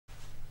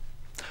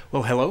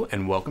Well, hello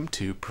and welcome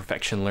to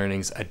Perfection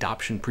Learning's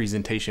adoption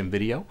presentation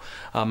video.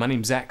 My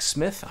name is Zach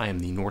Smith. I am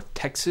the North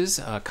Texas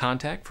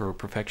contact for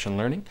Perfection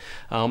Learning.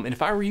 And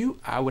if I were you,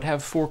 I would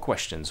have 4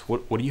 questions.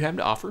 What do you have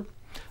to offer?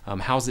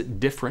 How is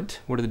it different?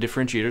 What are the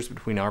differentiators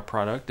between our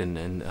product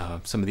and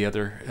some of the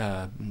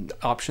other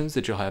options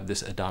that you'll have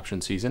this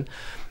adoption season?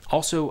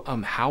 Also,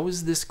 how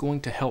is this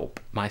going to help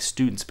my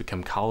students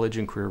become college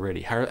and career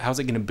ready? How's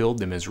it going to build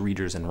them as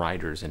readers and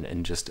writers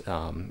and just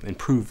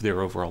improve their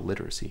overall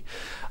literacy?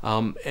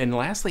 And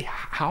lastly,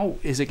 how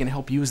is it going to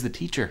help you as the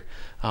teacher?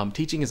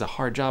 Teaching is a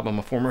hard job. I'm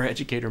a former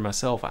educator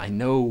myself. I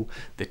know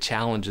the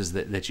challenges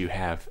that you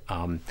have.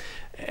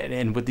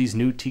 And with these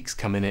new TEKS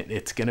coming in,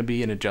 it's going to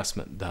be an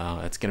adjustment.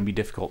 It's going to be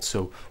difficult.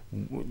 So,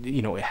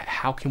 you know,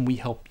 how can we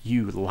help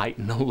you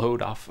lighten the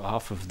load off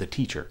of the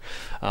teacher?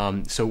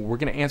 So we're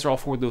going to answer all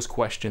 4 of those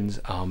questions.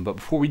 But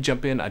before we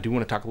jump in, I do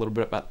want to talk a little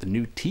bit about the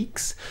new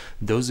TEKS.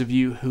 Those of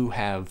you who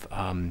have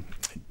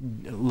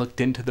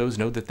looked into those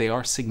know that they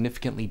are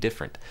significantly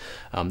different.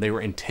 They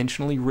were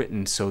intentionally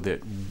written so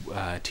that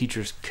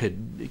teachers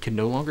could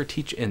no longer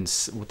teach in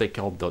what they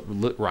called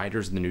the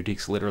writers in the new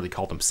TEKS literally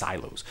called them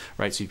silos,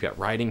 right? So you've got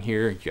writing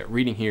here, you've got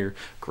reading here,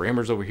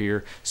 grammar's over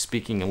here,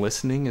 speaking and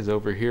listening is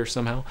over here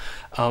somehow.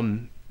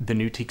 The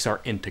new TEKS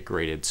are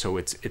integrated, so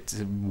it's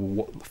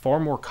far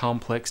more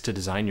complex to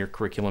design your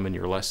curriculum and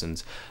your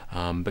lessons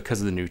because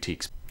of the new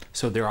TEKS.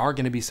 So there are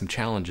going to be some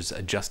challenges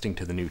adjusting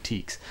to the new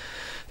TEKS.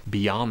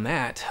 Beyond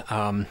that,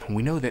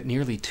 we know that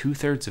nearly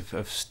 2/3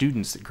 of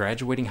students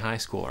graduating high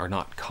school are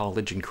not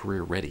college and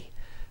career ready.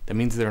 That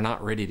means they're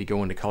not ready to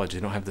go into college. They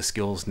don't have the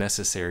skills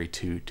necessary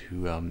to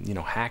you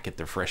know, hack at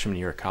their freshman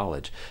year of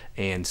college.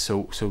 And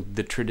so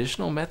the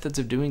traditional methods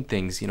of doing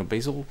things, you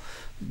know,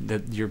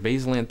 your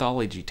Basel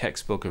anthology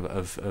textbook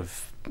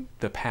of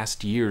the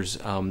past years,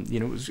 you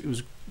know, it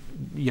was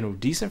you know,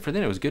 decent for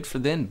then. It was good for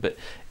then, but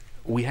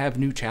we have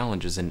new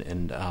challenges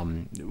and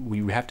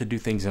we have to do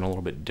things in a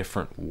little bit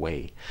different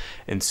way.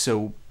 And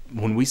so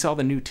when we saw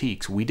the new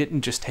TEKS, we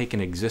didn't just take an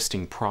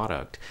existing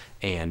product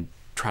and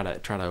try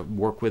to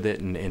work with it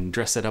and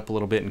dress it up a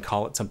little bit and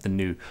call it something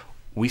new.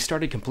 We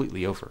started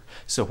completely over.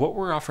 So what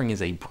we're offering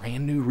is a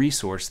brand new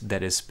resource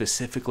that is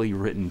specifically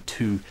written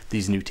to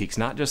these new TEKS,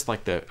 not just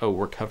like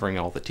we're covering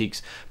all the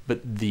TEKS,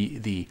 but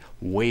the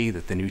way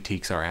that the new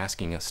TEKS are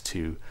asking us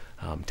to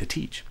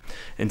teach.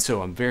 And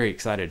so I'm very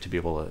excited to be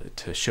able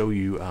to show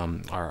you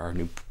our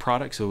new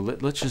product. So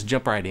let's just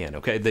jump right in,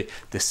 okay?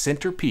 The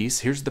centerpiece,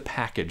 here's the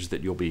package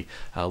that you'll be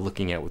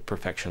looking at with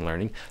Perfection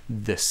Learning.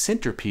 The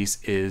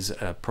centerpiece is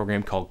a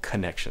program called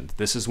Connections.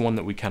 This is one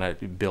that we kind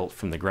of built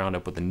from the ground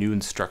up with a new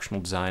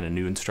instructional design, a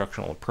new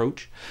instructional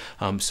approach.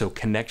 So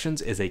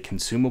Connections is a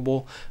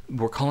consumable.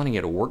 We're calling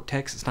it a work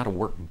text. It's not a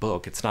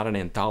workbook. It's not an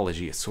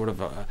anthology. It's sort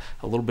of a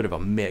little bit of a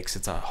mix.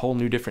 It's a whole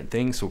new different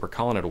thing. So we're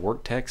calling it a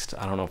work text.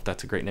 I don't know if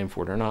that's a great name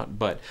for it or not,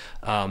 but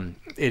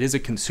it is a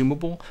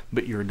consumable,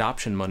 but your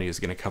adoption money is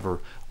going to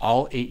cover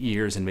all 8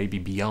 years and maybe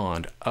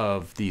beyond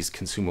of these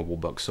consumable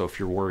books. So if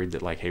you're worried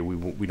that like, hey,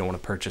 we don't want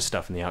to purchase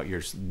stuff in the out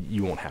years,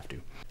 you won't have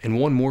to. And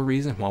one more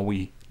reason why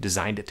we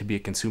designed it to be a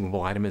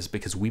consumable item is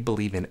because we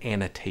believe in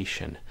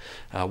annotation.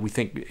 We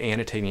think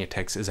annotating a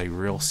text is a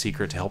real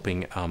secret to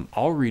helping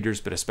all readers,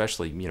 but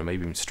especially, you know,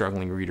 maybe even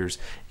struggling readers,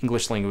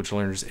 English language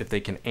learners, if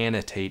they can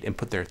annotate and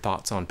put their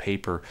thoughts on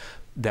paper,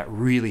 that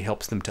really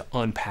helps them to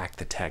unpack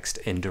the text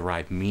and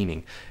derive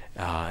meaning.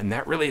 And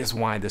that really is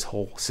why this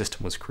whole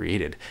system was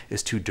created,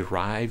 is to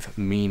derive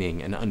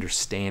meaning and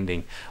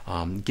understanding,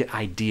 get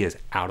ideas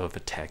out of a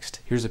text.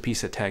 Here's a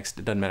piece of text.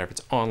 It doesn't matter if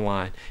it's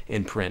online,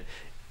 in print.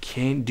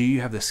 Do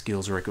you have the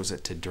skills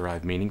requisite to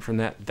derive meaning from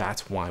that?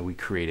 That's why we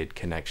created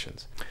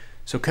Connections.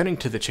 So cutting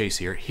to the chase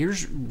here,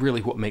 here's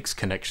really what makes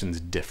Connections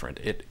different.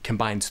 It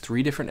combines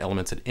 3 different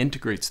elements. It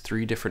integrates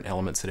 3 different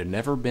elements that had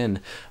never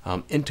been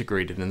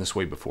integrated in this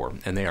way before.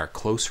 And they are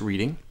close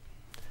reading,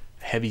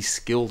 heavy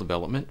skill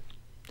development,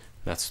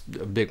 that's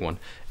a big one,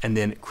 and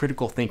then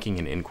critical thinking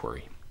and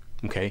inquiry.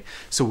 Okay,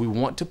 so we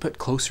want to put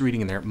close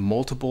reading in there,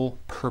 multiple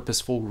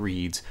purposeful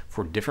reads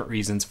for different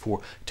reasons,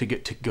 to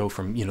go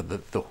from, you know,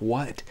 the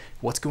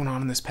what's going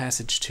on in this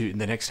passage, to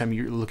the next time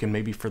you're looking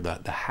maybe for the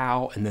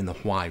how and then the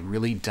why,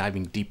 really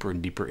diving deeper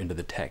and deeper into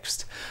the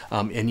text.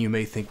 And you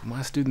may think, well,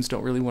 my students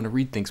don't really want to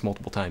read things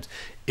multiple times.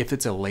 If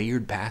it's a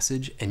layered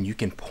passage and you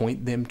can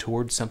point them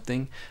towards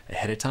something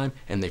ahead of time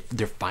and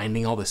they're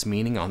finding all this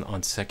meaning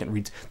on second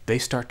reads, they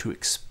start to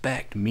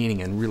expect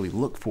meaning and really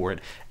look for it,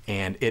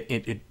 and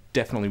it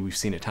definitely, we've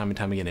seen it time and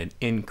time again, it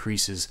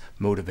increases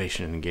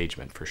motivation and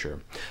engagement for sure.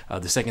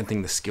 The second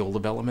thing, the skill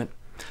development.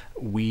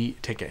 We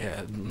take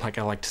like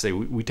I like to say,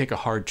 we take a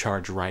hard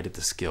charge right at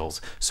the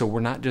skills. So we're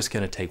not just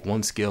going to take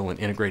one skill and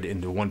integrate it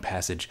into one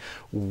passage.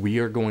 We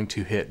are going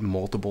to hit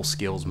multiple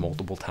skills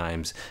multiple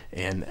times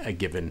in a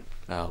given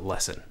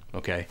lesson.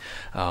 Okay,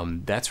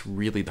 that's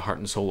really the heart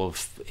and soul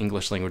of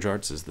English language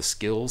arts, is the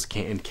skills.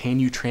 Can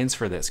you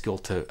transfer that skill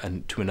to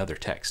another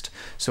text?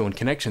 So in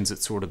Connections,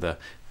 it's sort of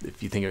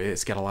if you think of it,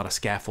 it's got a lot of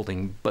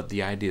scaffolding, but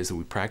the idea is that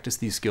we practice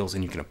these skills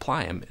and you can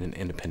apply them in an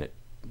independent,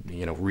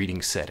 you know,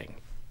 reading setting.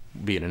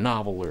 be it a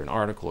novel or an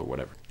article or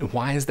whatever. And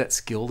why is that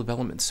skill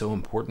development so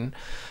important?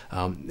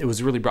 It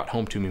was really brought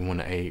home to me when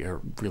a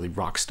really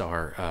rock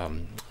star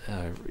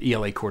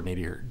ELA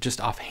coordinator just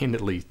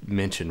offhandedly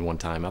mentioned one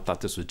time. I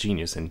thought this was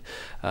genius, and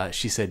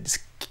she said,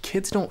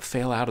 kids don't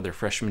fail out of their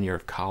freshman year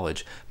of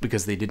college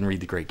because they didn't read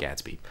The Great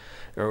Gatsby,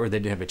 or they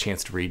didn't have a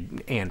chance to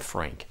read Anne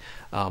Frank.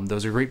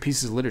 Those are great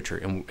pieces of literature,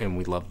 and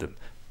we love them.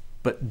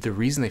 But the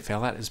reason they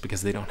fail out is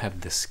because they don't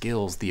have the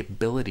skills, the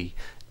ability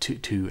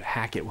to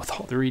hack it with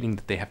all the reading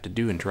that they have to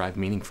do and derive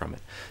meaning from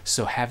it.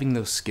 So having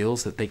those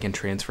skills that they can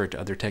transfer to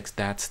other texts,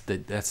 that's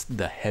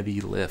the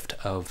heavy lift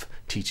of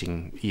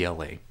teaching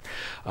ELA.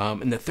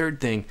 And the third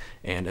thing,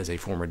 and as a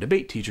former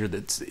debate teacher,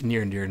 that's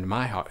near and dear to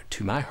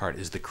my heart,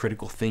 is the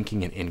critical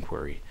thinking and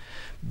inquiry.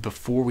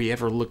 Before we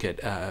ever look at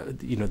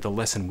the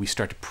lesson, we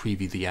start to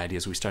preview the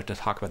ideas. We start to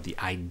talk about the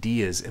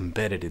ideas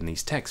embedded in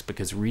these texts,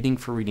 because reading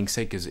for reading's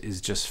sake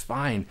is just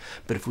fine.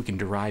 But if we can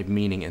derive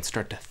meaning and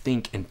start to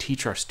think and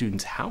teach our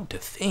students how to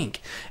think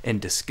and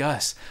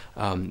discuss,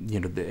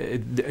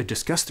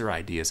 discuss their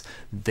ideas,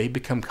 they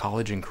become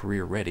college and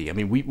career ready. I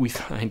mean, we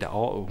find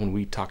when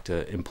we talk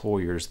to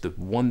employers, the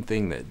one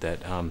thing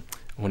that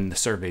when the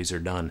surveys are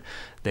done,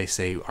 they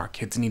say our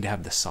kids need to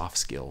have the soft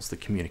skills, the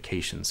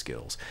communication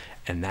skills,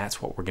 and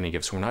that's what we're going to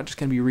give. So we're not just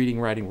going to be reading,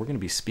 writing, we're going to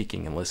be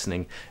speaking and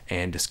listening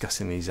and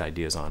discussing these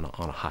ideas on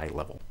a high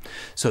level.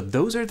 So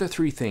those are the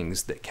three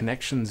things that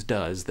Connections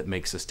does that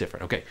makes us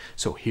different. Okay,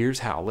 so here's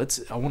how.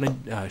 I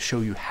want to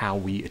show you how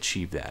we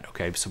achieve that.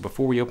 Okay, so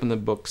before we open the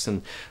books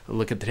and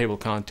look at the table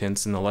of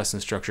contents and the lesson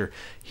structure,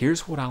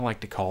 here's what I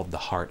like to call the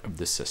heart of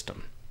the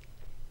system.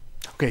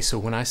 Okay, so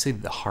when I say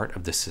the heart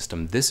of the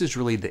system, this is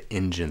really the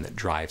engine that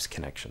drives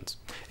Connections.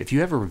 If you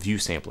have a review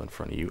sample in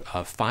front of you,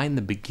 find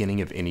the beginning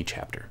of any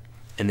chapter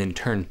and then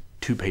turn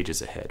 2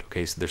 pages ahead.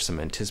 Okay, so there's some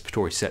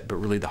anticipatory set, but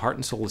really the heart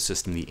and soul of the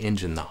system, the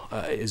engine,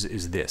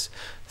 is this.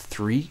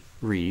 3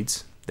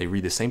 reads, they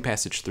read the same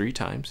passage 3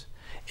 times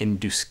and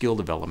do skill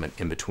development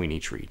in between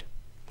each read.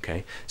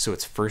 Okay, so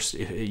it's first,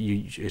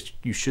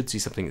 you should see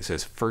something that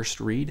says first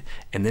read,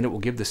 and then it will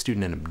give the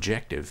student an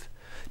objective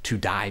to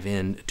dive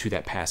into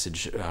that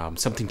passage,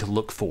 something to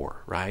look for,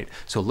 right?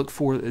 So look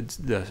for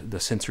the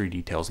sensory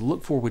details.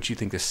 Look for what you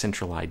think the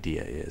central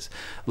idea is.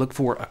 Look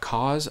for a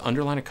cause,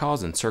 underline a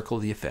cause, and circle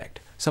the effect.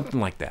 Something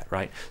like that,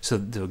 right? So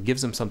it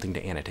gives them something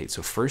to annotate.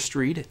 So first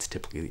read, it's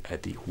typically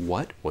at the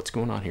what's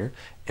going on here,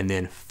 and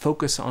then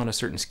focus on a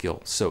certain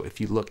skill. So if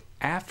you look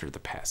after the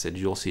passage,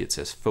 you'll see it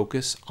says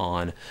focus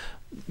on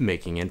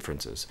making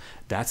inferences.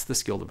 That's the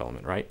skill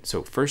development, right?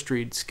 So first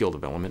read, skill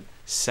development.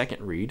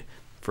 Second read,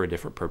 for a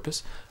different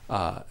purpose,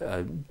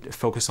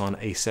 focus on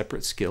a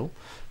separate skill.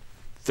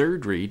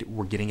 Third read,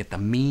 we're getting at the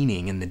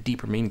meaning and the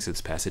deeper meanings of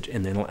this passage.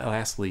 And then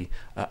lastly,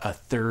 a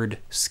third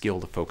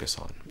skill to focus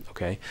on,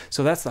 okay?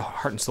 So that's the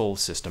heart and soul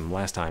system.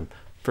 Last time,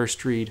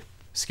 first read,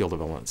 skill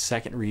development.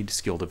 Second read,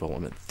 skill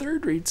development.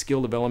 Third read,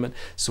 skill development.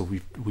 So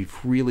we've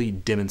really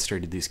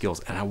demonstrated these skills.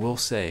 And I will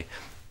say,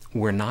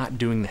 we're not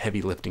doing the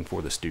heavy lifting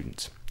for the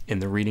students in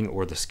the reading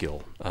or the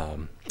skill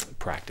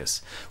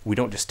practice. We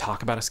don't just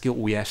talk about a skill,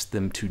 we ask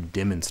them to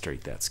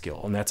demonstrate that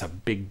skill, and that's a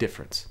big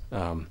difference.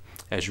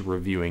 As you're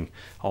reviewing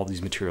all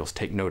these materials,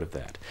 take note of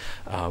that.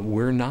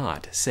 We're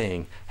not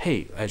saying,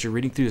 hey, as you're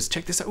reading through this,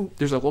 check this out, oh,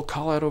 there's a little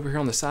call out over here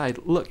on the side,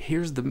 look,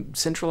 here's the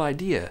central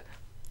idea.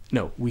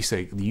 No, we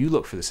say you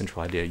look for the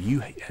central idea.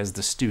 You, as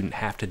the student,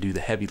 have to do the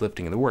heavy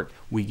lifting of the work.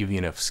 We give you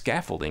enough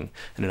scaffolding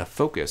and enough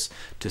focus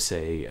to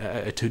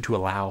say to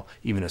allow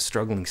even a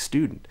struggling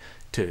student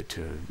to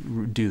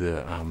do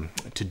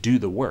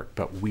the work,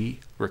 but we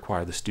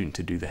require the student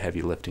to do the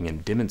heavy lifting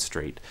and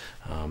demonstrate.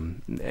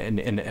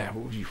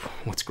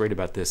 What's great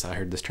about this, I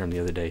heard this term the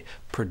other day,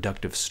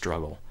 productive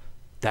struggle.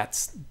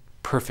 That's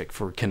perfect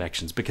for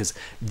Connections, because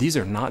these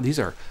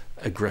are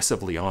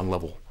aggressively on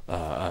level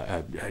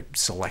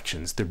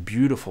selections. They're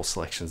beautiful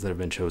selections that have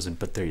been chosen,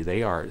 but there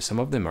they are. Some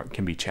of them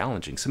can be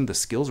challenging. Some of the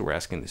skills we're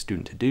asking the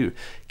student to do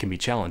can be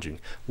challenging.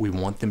 We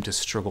want them to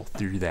struggle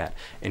through that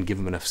and give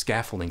them enough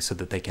scaffolding so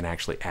that they can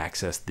actually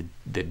access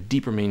the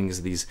deeper meanings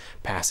of these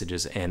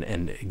passages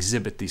and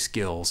exhibit these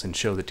skills and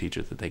show the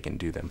teacher that they can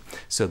do them.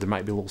 So there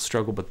might be a little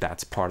struggle, but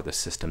that's part of the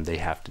system. They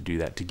have to do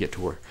that to get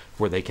to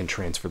where they can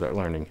transfer their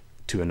learning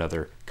to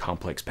another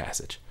complex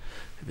passage.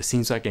 If it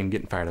seems like I'm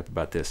getting fired up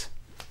about this,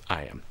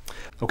 I am.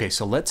 Okay,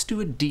 so let's do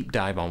a deep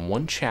dive on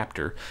one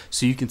chapter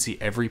so you can see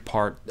every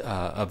part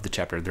of the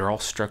chapter. They're all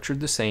structured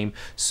the same,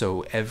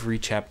 so every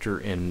chapter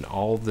in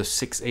all the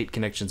 6-8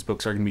 Connections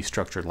books are going to be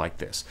structured like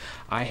this.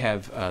 I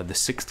have the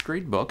 6th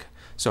grade book,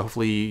 so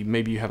hopefully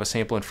maybe you have a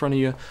sample in front of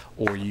you,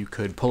 or you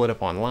could pull it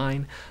up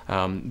online.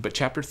 But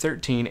chapter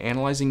 13,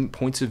 Analyzing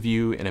Points of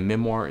View in a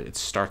Memoir, it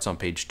starts on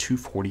page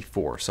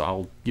 244. So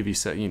I'll give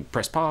you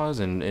press pause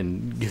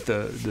and get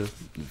the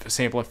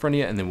sample in front of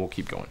you, and then we'll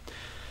keep going.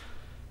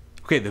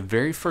 Okay, the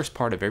very first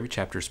part of every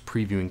chapter is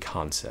previewing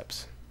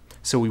concepts.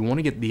 So we want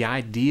to get the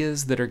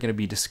ideas that are going to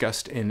be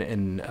discussed in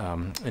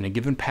a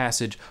given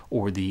passage,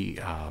 or the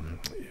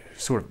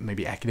sort of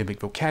maybe academic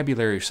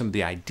vocabulary or some of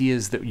the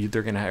ideas that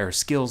they're going to, or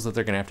skills that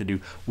they're going to have to do.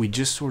 We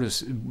just sort of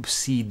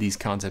seed these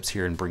concepts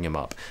here and bring them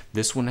up.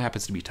 This one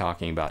happens to be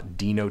talking about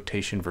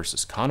denotation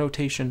versus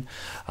connotation,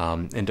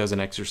 and does an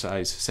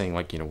exercise saying,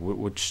 like,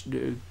 which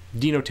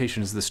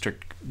denotation is the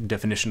strict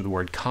definition of the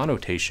word.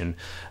 Connotation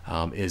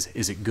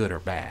is it good or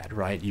bad,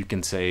 right? You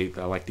can say,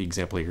 I like the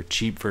example here,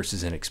 cheap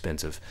versus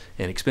inexpensive.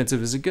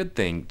 Inexpensive is a good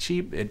thing.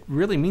 Cheap, it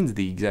really means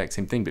the exact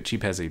same thing, but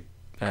cheap has a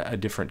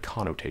different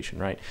connotation,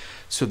 right?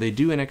 So they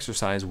do an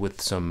exercise with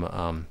some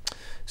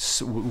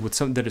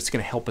that it's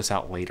going to help us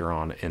out later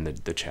on in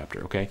the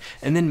chapter, okay?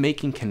 And then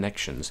making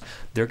connections.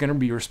 They're going to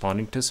be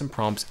responding to some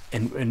prompts,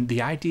 and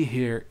the idea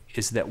here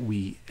is that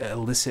we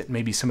elicit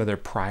maybe some of their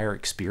prior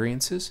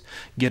experiences,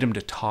 get them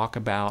to talk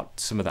about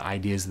some of the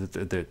ideas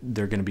that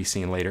they're going to be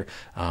seeing later,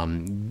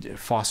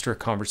 foster a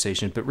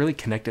conversation, but really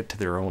connect it to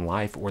their own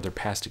life or their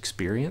past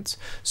experience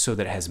so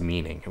that it has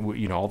meaning.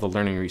 All the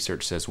learning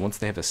research says once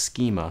they have a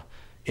schema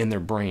in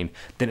their brain,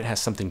 then it has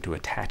something to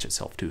attach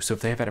itself to. So if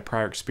they have had a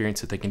prior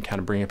experience that they can kind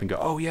of bring up and go,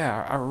 oh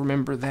yeah, I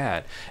remember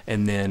that,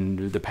 and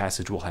then the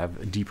passage will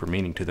have a deeper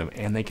meaning to them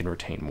and they can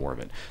retain more of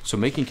it. So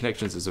making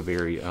connections is a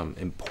very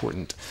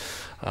important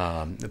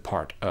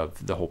part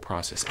of the whole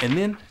process. And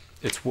then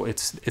it's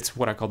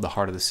what I call the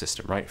heart of the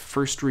system, right?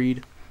 First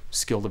read,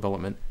 skill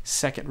development.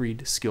 Second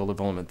read, skill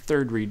development.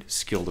 Third read,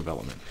 skill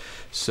development.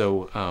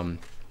 So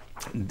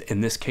in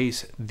this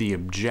case, the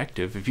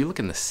objective, if you look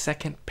in the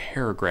second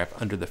paragraph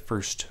under the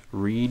first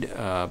read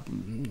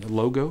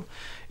logo,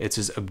 it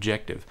says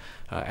objective.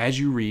 As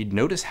you read,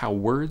 notice how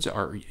words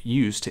are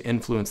used to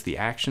influence the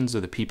actions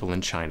of the people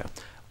in China.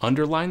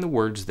 Underline the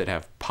words that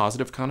have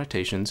positive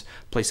connotations,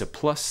 place a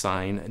plus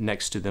sign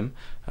next to them.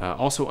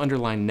 Also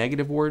underline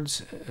negative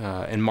words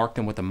and mark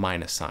them with a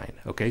minus sign.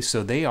 Okay,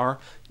 so they are,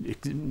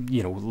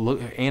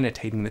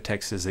 annotating the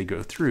text as they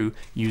go through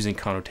using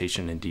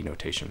connotation and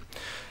denotation.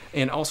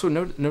 And also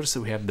notice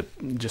that we have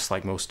just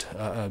like most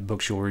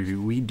books you'll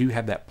review, we do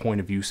have that point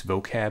of use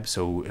vocab.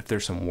 So if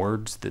there's some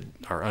words that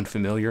are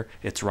unfamiliar,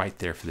 it's right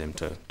there for them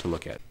to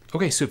look at.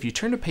 Okay, so if you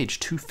turn to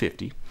page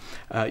 250,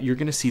 you're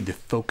going to see the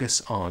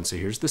focus on. So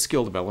here's the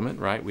skill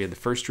development, right? We had the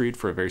first read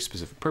for a very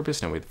specific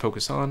purpose. Now we have the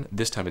focus on.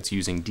 This time it's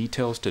using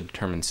details to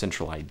determine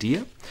central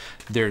idea.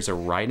 There's a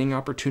writing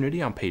opportunity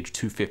on page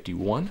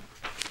 251.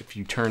 If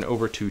you turn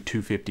over to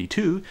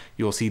 252,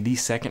 you'll see the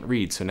second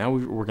read. So now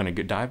we're going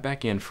to dive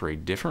back in for a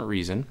different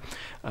reason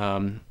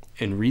and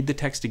read the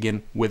text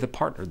again with a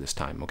partner this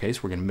time. Okay, so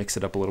we're going to mix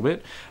it up a little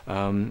bit.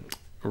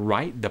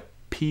 Write the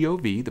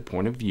POV, the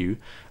point of view,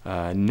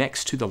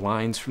 next to the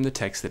lines from the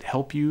text that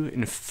help you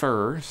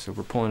infer, so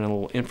we're pulling in a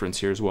little inference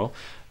here as well,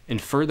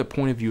 infer the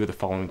point of view of the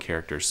following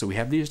characters. So we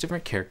have these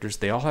different characters.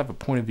 They all have a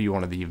point of view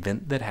on the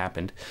event that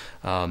happened.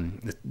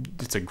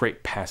 It's a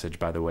great passage,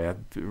 by the way. I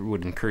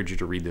would encourage you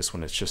to read this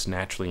one. It's just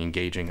naturally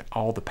engaging.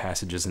 All the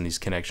passages in these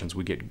connections,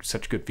 we get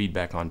such good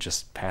feedback on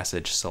just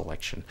passage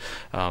selection.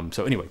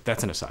 So anyway,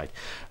 that's an aside.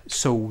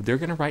 So they're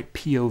going to write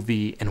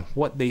POV and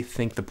what they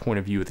think the point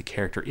of view of the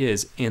character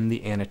is in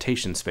the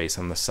annotation space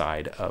on the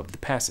side of the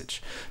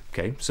passage.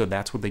 Okay, so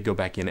that's what they go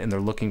back in, and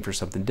they're looking for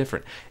something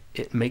different.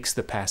 It makes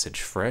the passage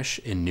fresh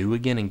and new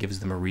again and gives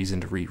them a reason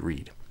to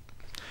reread.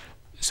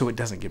 So it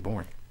doesn't get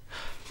boring.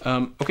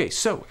 Okay,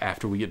 so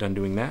after we get done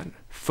doing that,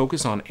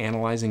 focus on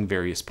analyzing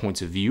various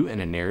points of view in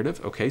a narrative.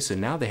 Okay, so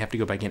now they have to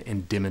go back in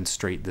and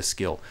demonstrate the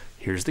skill.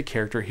 Here's the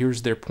character,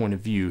 here's their point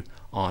of view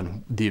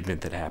on the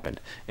event that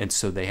happened. And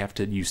so they have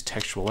to use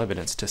textual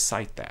evidence to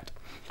cite that.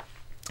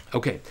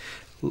 Okay,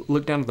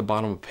 look down at the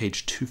bottom of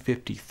page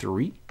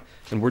 253.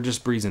 And we're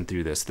just breezing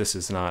through this. This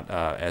is not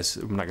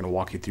I'm not going to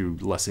walk you through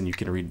the lesson. You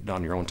can read it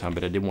on your own time,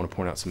 but I did want to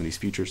point out some of these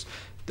features.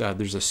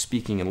 There's a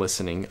speaking and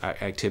listening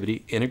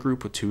activity. In a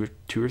group with two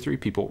or three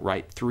people,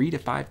 write 3 to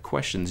 5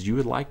 questions you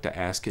would like to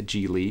ask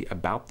Ji Lee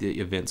about the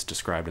events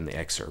described in the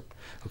excerpt.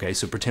 Okay,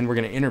 so pretend we're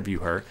going to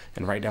interview her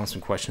and write down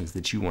some questions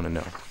that you want to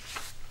know.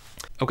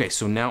 Okay,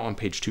 so now on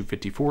page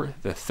 254,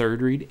 the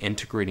third read,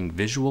 integrating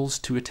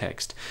visuals to a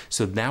text.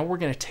 So now we're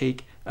going to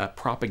take a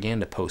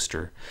propaganda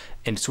poster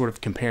and sort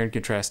of compare and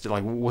contrast it,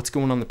 like what's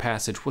going on in the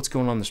passage, what's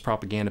going on in this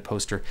propaganda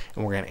poster,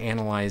 and we're going to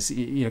analyze,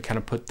 kind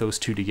of put those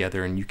two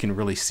together, and you can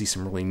really see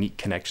some really neat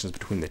connections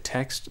between the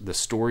text, the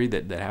story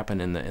that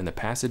happened in the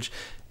passage,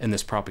 and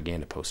this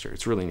propaganda poster.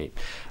 It's really neat.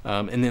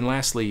 And then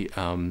lastly,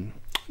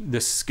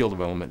 this skill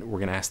development, we're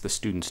going to ask the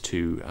students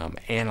to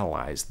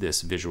analyze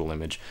this visual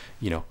image.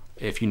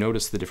 If you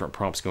notice the different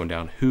prompts going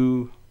down,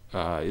 who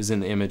is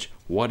in the image,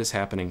 what is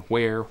happening,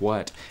 where,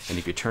 what, and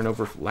if you turn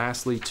over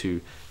lastly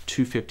to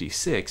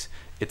 256,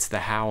 it's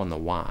the how and the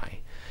why,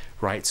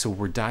 right? So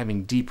we're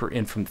diving deeper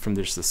in from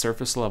just the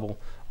surface level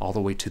all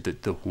the way to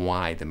the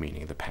why, the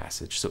meaning of the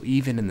passage. So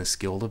even in the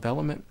skill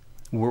development,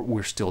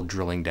 we're still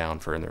drilling down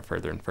further and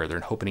further and further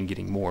and hoping and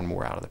getting more and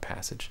more out of the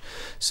passage.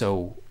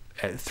 So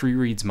 3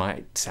 reads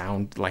might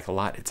sound like a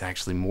lot. It's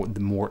actually the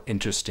more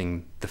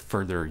interesting the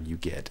further you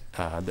get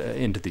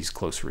into these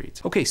close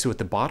reads. Okay, so at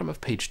the bottom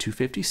of page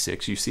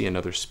 256, you see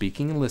another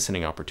speaking and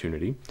listening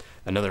opportunity,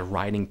 another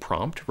writing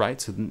prompt, right?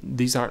 So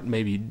these aren't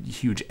maybe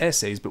huge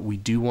essays, but we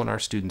do want our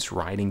students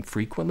writing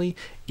frequently,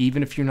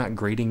 even if you're not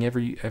grading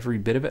every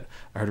bit of it.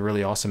 I heard a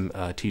really awesome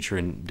teacher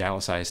in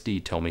Dallas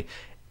ISD tell me,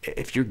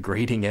 if you're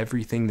grading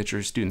everything that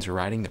your students are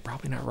writing, they're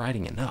probably not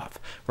writing enough,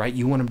 right?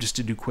 You want them just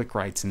to do quick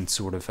writes and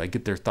sort of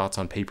get their thoughts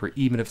on paper,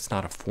 even if it's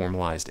not a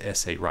formalized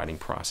essay writing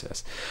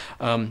process.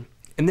 And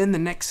then the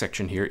next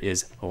section here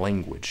is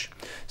language.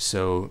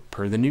 So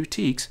per the new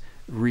TEKS,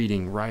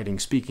 reading, writing,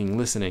 speaking,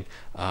 listening,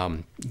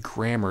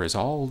 grammar is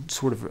all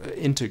sort of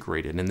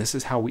integrated, and this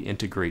is how we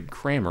integrate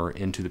grammar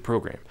into the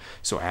program.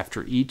 So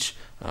after each,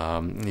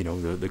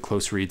 the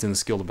close reads and the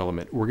skill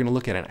development, we're going to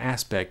look at an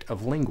aspect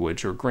of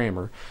language or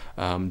grammar.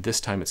 This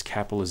time it's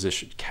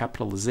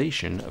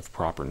capitalization of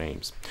proper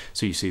names.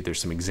 So you see there's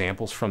some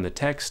examples from the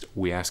text.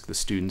 We ask the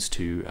students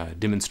to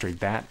demonstrate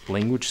that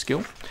language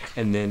skill,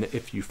 and then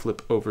if you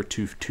flip over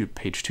to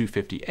page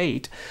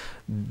 258,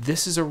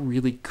 this is a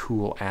really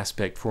cool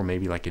aspect for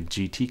maybe like a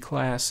GT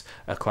class,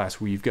 a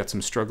class where you've got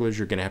some strugglers.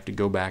 You're going to have to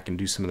go back and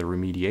do some of the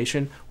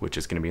remediation, which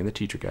is going to be in the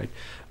teacher guide.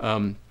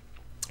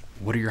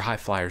 What are your high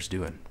flyers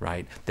doing,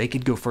 right? They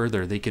could go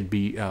further. They could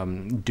be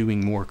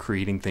doing more,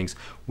 creating things.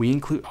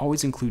 We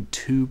always include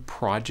 2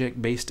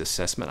 project-based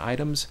assessment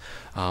items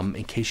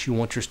in case you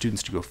want your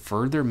students to go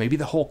further. Maybe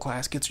the whole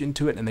class gets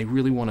into it and they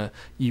really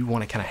you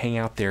want to kind of hang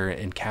out there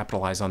and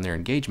capitalize on their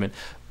engagement.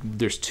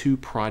 There's 2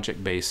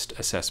 project-based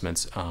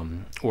assessments,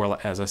 or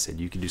as I said,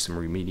 you could do some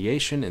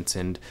remediation and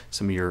send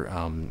some of your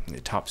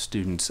top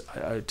students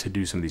to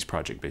do some of these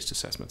project-based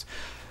assessments.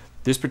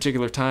 This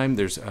particular time,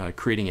 there's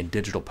creating a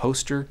digital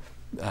poster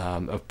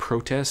of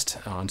protest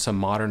on some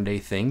modern day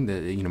thing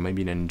that,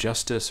 maybe an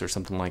injustice or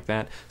something like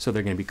that. So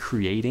they're going to be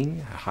creating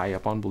high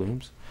up on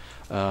balloons.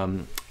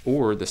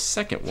 Or the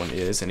second one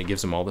is, and it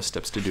gives them all the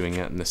steps to doing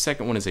it, and the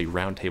second one is a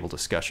roundtable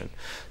discussion.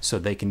 So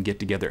they can get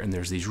together, and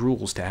there's these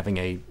rules to having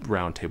a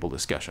roundtable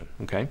discussion,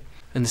 okay?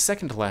 And the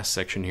second to last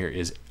section here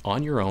is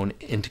on your own,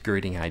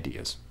 integrating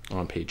ideas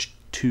on page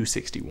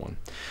 261.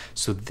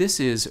 So this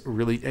is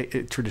really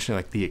traditionally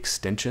like the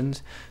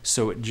extensions.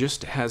 So it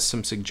just has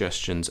some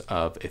suggestions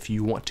of if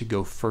you want to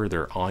go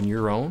further on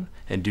your own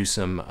and do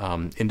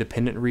some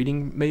independent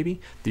reading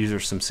maybe, these are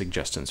some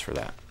suggestions for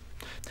that.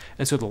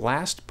 And so the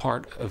last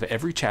part of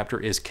every chapter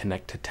is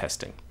connect to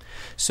testing.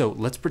 So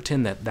let's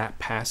pretend that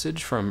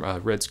passage from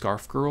Red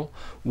Scarf Girl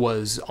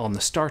was on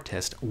the STAR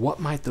test. What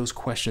might those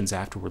questions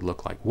afterward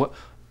look like? What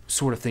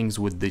sort of things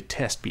would the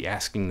test be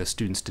asking the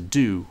students to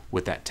do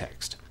with that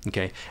text?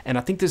 Okay, and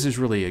I think this is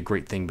really a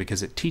great thing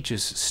because it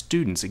teaches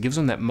students, it gives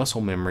them that muscle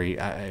memory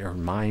or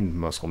mind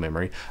muscle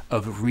memory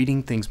of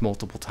reading things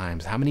multiple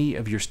times. How many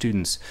of your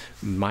students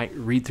might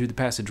read through the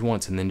passage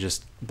once and then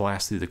just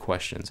blast through the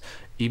questions?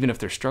 Even if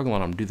they're struggling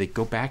on them, do they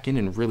go back in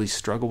and really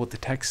struggle with the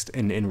text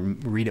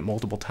and read it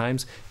multiple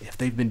times? If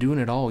they've been doing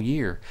it all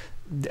year,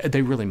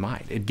 they really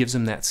might. It gives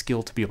them that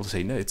skill to be able to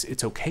say, no,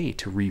 it's okay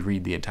to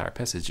reread the entire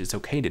passage. It's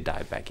okay to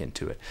dive back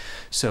into it.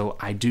 So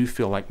I do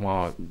feel like,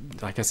 while,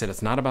 like I said,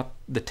 it's not about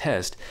the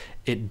test,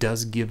 it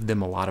does give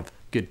them a lot of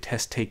good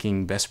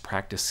test-taking, best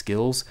practice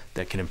skills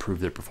that can improve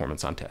their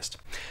performance on test.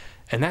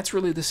 And that's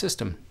really the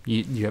system.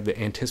 You have the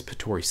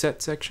anticipatory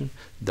set section,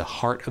 the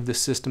heart of the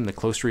system, the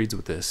close reads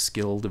with the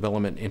skill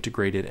development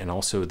integrated, and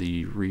also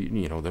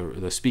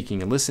the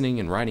speaking and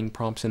listening and writing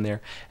prompts in there.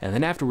 And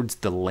then afterwards,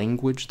 the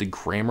language, the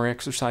grammar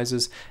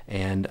exercises,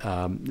 and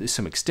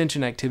some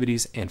extension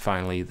activities, and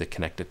finally the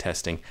connect to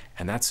testing.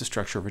 And that's the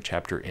structure of a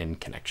chapter in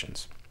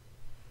Connections.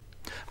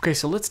 Okay,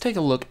 so let's take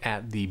a look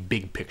at the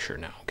big picture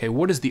now. Okay,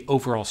 what is the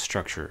overall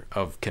structure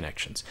of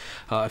Connections?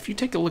 If you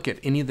take a look at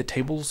any of the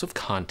tables of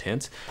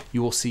contents,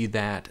 you will see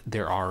that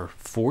there are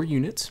 4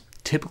 units,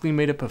 typically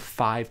made up of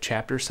 5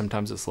 chapters.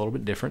 Sometimes it's a little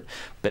bit different,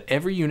 but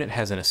every unit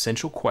has an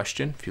essential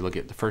question. If you look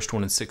at the first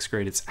one in 6th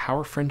grade, it's how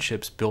are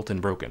friendships built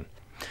and broken?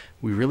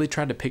 We really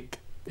tried to pick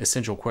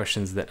essential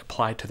questions that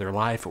apply to their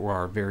life or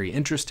are very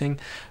interesting,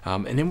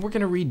 and then we're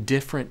going to read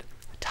different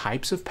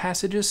types of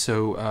passages.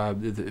 So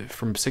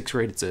from 6th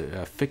grade, it's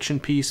a fiction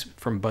piece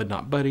from Bud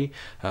Not Buddy,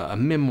 a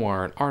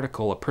memoir, an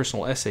article, a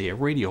personal essay, a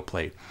radio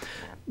play.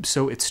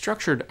 So it's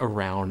structured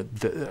around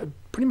the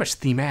pretty much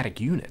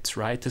thematic units,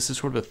 right? This is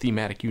sort of a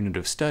thematic unit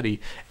of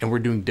study, and we're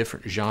doing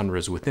different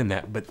genres within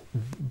that,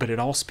 but it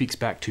all speaks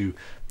back to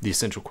the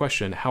essential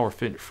question, how are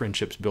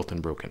friendships built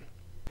and broken?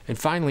 And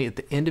finally, at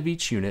the end of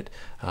each unit,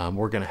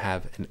 we're going to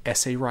have an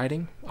essay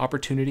writing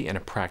opportunity and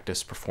a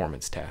practice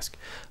performance task.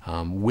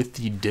 With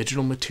the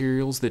digital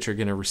materials that you're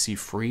going to receive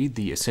free,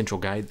 the essential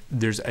guide,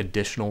 there's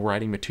additional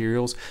writing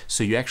materials,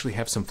 so you actually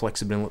have some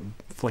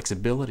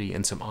flexibility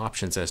and some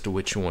options as to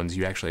which ones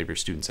you actually have your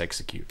students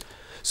execute.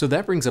 So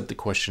that brings up the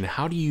question,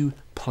 how do you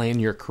plan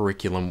your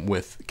curriculum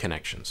with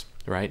Connections,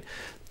 right?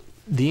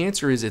 The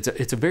answer is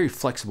it's a very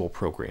flexible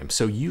program.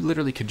 So you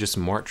literally could just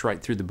march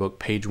right through the book,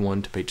 page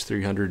 1 to page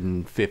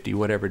 350,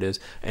 whatever it is,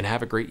 and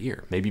have a great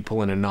year. Maybe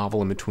pull in a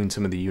novel in between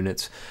some of the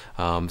units,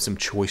 some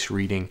choice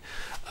reading.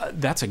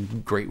 That's a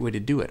great way to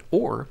do it.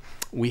 Or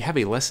we have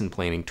a lesson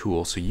planning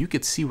tool, so you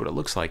could see what it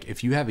looks like.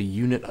 If you have a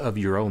unit of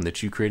your own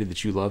that you created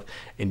that you love,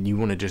 and you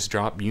want to just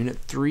drop unit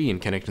 3 and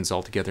connections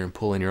all together and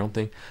pull in your own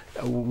thing,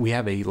 we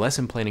have a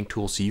lesson planning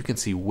tool so you can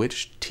see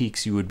which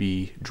TEKs you would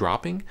be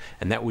dropping,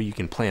 and that way you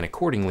can plan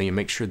accordingly and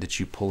make sure that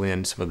you pull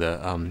in some of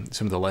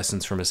the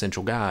lessons from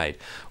Essential Guide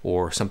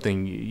or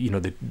something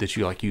that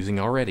you like using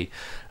already.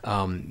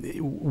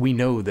 We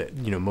know that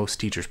most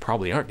teachers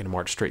probably aren't going to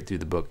march straight through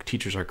the book.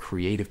 Teachers are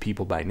creative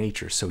people by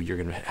nature, so you're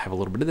going to have a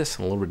little bit of this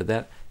and a little bit of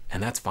that,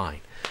 and that's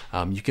fine.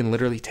 You can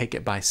literally take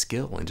it by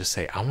skill and just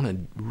say, I want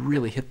to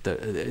really hit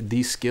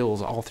these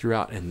skills all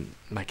throughout, and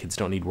my kids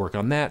don't need work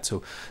on that.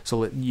 So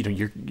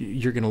you're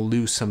going to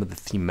lose some of the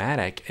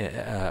thematic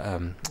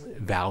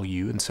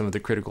value and some of the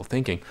critical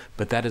thinking,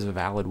 but that is a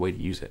valid way to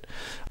use it.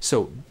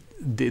 So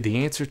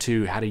the answer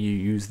to how do you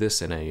use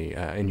this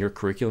in your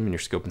curriculum, in your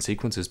scope and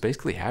sequence, is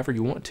basically however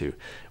you want to.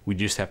 We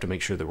just have to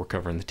make sure that we're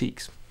covering the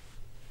TEKs.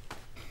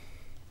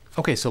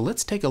 Okay, so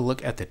let's take a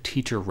look at the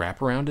teacher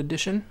wraparound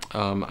edition.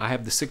 I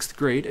have the 6th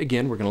grade.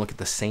 Again, we're going to look at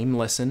the same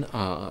lesson,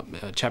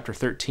 chapter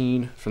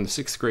 13 from the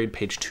 6th grade,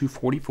 page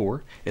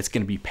 244. It's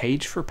going to be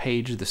page for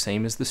page the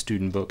same as the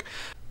student book.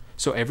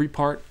 So every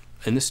part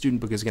in the student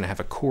book is going to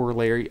have a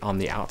corollary on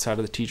the outside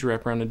of the teacher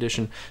wraparound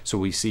edition. So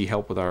we see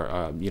help with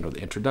our, the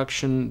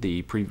introduction,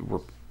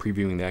 we're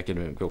previewing the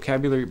academic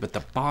vocabulary, but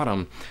the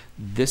bottom,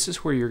 this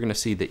is where you're going to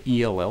see the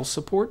ELL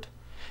support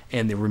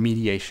and the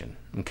remediation,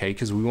 okay?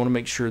 Because we want to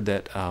make sure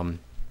that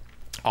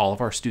all of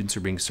our students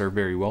are being served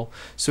very well.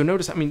 So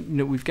notice,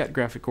 we've got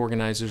graphic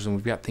organizers and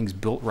we've got things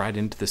built right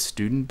into the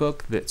student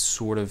book that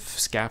sort of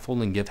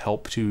scaffold and give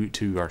help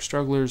to our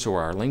strugglers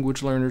or our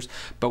language learners,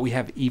 but we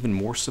have even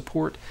more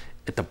support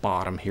at the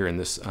bottom here in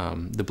this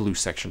the blue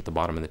section at the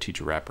bottom in the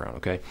teacher wraparound,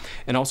 okay?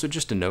 And also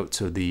just a note,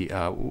 so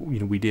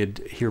we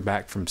did hear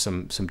back from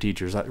some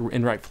teachers,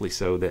 and rightfully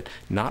so, that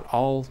not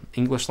all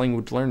English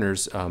language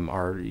learners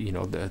are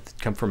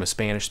come from a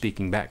Spanish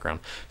speaking background.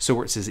 So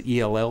where it says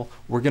ELL,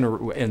 we're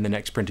gonna, in the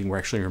next printing, we're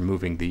actually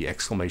removing the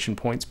exclamation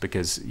points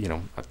because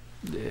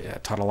I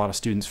taught a lot of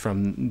students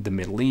from the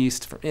Middle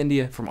East, from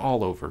India, from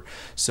all over.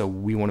 So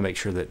we want to make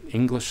sure that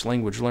English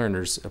language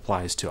learners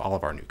applies to all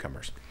of our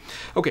newcomers.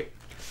 Okay.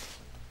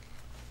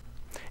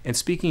 And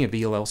speaking of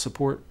ELL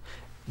support,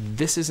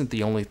 this isn't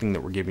the only thing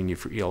that we're giving you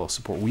for ELL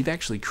support. We've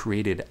actually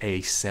created a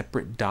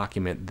separate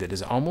document that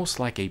is almost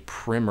like a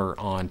primer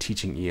on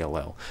teaching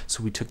ELL.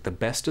 So we took the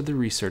best of the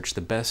research, the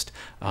best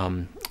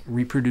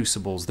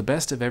reproducibles, the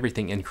best of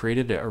everything, and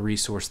created a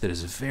resource that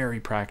is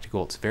very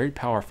practical. It's very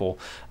powerful.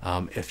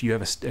 If you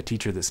have a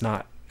teacher that's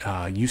not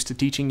used to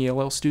teaching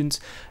ELL students,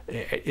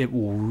 it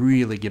will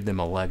really give them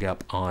a leg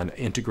up on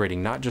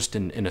integrating not just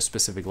in a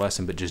specific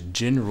lesson, but just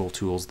general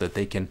tools that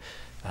they can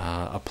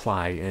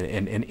apply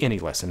in any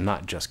lesson,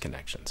 not just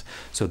connections.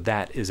 So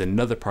that is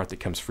another part that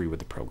comes free with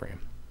the program.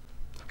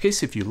 Okay,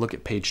 so if you look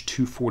at page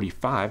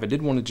 245, I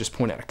did want to just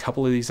point out a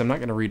couple of these. I'm not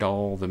going to read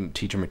all the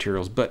teacher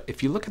materials, but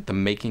if you look at the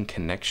Making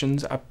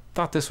Connections, I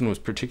thought this one was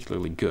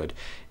particularly good.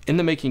 In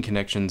the Making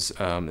Connections,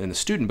 in the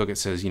student book, it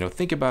says,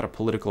 think about a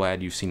political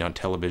ad you've seen on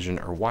television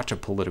or watch a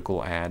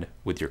political ad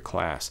with your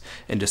class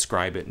and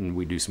describe it, and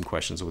we do some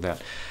questions with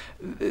that.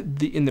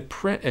 In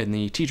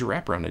the teacher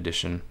wraparound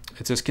edition,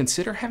 it says,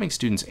 consider having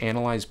students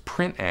analyze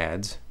print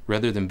ads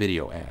rather than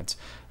video ads.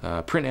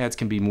 Print ads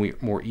can be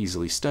more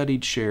easily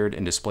studied, shared,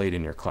 and displayed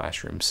in your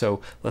classroom.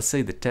 So let's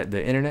say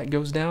the internet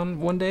goes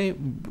down one day,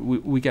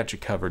 we got you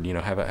covered.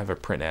 Have a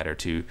print ad or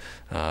two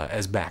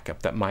as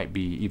backup. That might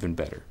be even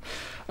better.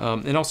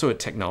 And also a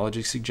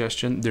technology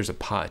suggestion. There's a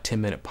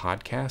 10-minute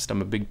podcast.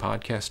 I'm a big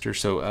podcaster,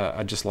 so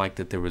I just like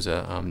that there was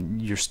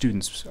your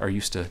students are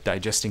used to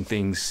digesting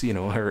things,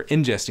 or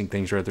ingesting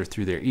things rather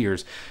through their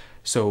ears.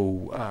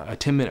 So a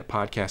 10-minute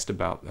podcast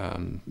about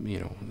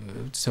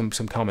some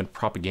common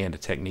propaganda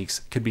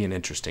techniques could be an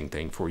interesting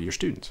thing for your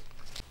students.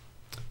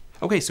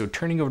 Okay, so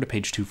turning over to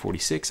page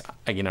 246,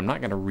 again, I'm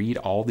not going to read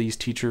all these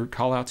teacher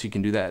callouts. You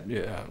can do that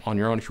on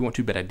your own if you want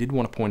to, but I did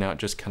want to point out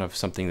just kind of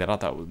something that I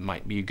thought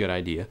might be a good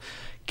idea.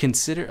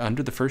 Consider,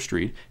 under the first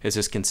read, it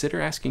says,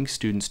 consider asking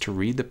students to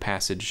read the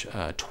passage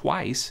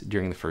twice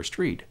during the first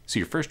read. So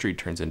your first read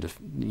turns into,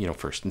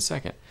 first and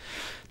second.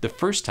 The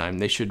first time,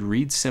 they should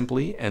read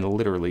simply and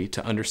literally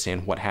to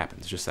understand what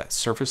happens, just that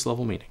surface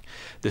level meaning.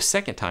 The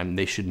second time,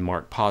 they should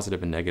mark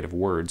positive and negative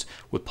words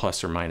with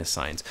plus or minus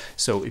signs.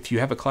 So if you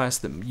have a class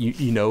that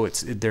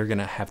they're going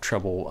to have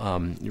trouble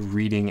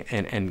reading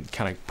and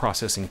kind of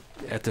processing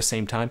at the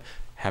same time,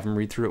 have them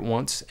read through it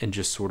once and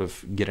just sort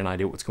of get an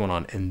idea what's going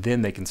on, and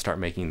then they can start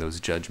making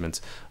those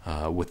judgments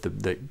with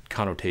the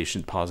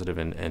connotation, positive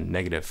and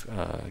negative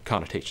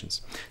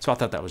connotations. So I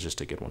thought that was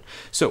just a good one.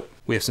 So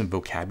we have some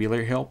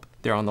vocabulary help.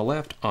 there on the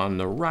left. On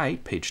the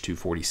right, page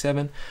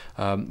 247,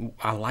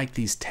 I like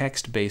these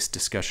text-based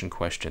discussion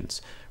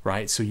questions,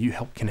 right? So you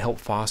can help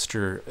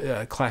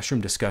foster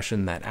classroom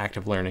discussion, that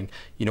active learning.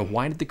 You know,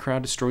 why did the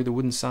crowd destroy the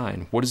wooden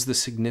sign? What is the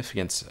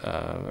significance,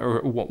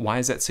 or why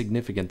is that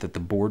significant that the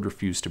board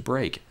refused to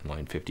break? In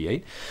line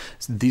 58.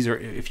 So these are,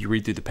 if you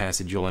read through the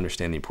passage, you'll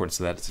understand the importance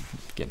of that.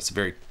 Again, it's a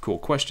very cool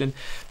question.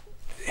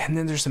 And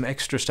then there's some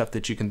extra stuff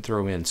that you can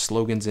throw in,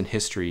 slogans in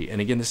history. And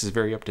again, this is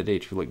very up to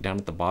date. If you look down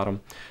at the bottom,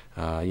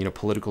 you know,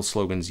 political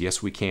slogans,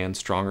 yes, we can,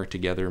 stronger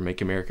together,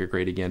 make America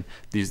great again.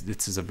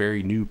 This is a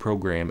very new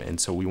program. And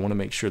so we want to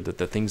make sure that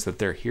the things that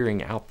they're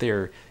hearing out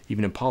there,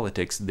 even in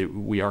politics, that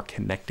we are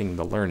connecting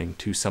the learning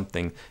to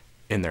something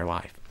in their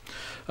life.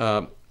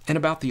 And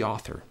about the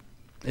author.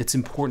 It's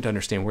important to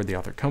understand where the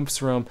author comes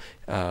from,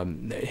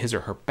 his or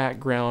her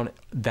background.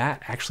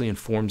 That actually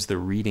informs the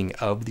reading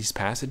of these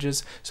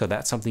passages. So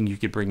that's something you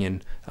could bring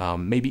in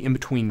maybe in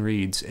between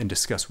reads and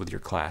discuss with your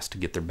class to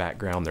get their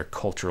background, their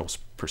cultural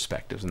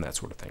perspectives, and that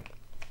sort of thing.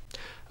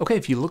 Okay,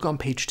 if you look on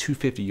page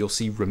 250, you'll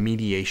see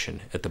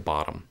remediation at the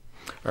bottom.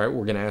 All right,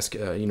 we're going to ask,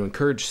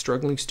 encourage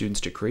struggling students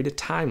to create a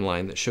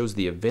timeline that shows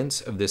the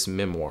events of this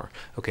memoir.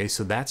 Okay,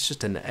 so that's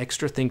just an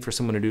extra thing for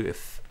someone to do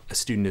if a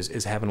student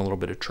is having a little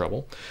bit of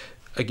trouble.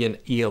 Again,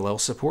 ELL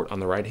support on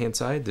the right-hand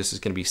side. This is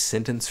going to be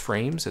sentence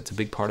frames. That's a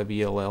big part of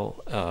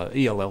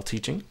ELL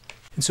teaching.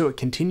 And so it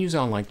continues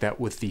on like that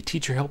with the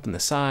teacher help in the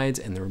sides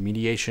and the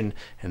remediation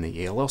and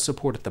the ELL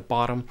support at the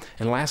bottom.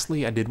 And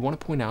lastly, I did want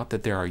to point out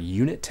that there are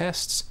unit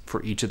tests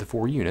for each of the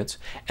 4 units,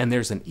 and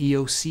there's an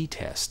EOC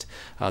test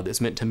that's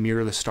meant to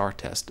mirror the STAR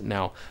test.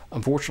 Now,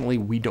 unfortunately,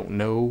 we don't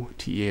know.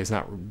 TEA has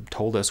not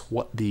told us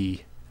what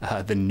the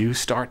new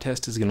STAR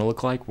test is going to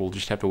look like. We'll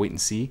just have to wait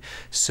and see.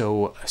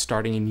 So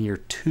starting in year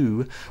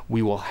 2,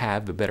 we will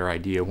have a better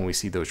idea when we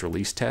see those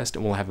release tests,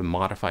 and we'll have a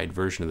modified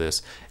version of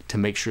this to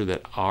make sure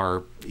that our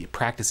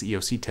practice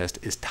EOC test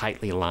is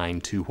tightly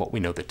aligned to what we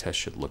know the test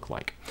should look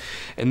like.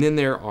 And then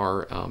there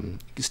are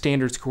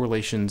standards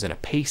correlations and a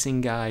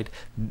pacing guide.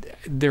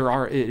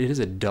 It is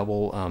a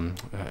dual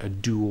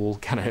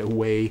kind of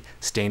way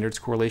standards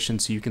correlation.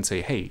 So you can say,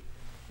 hey,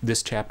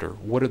 this chapter,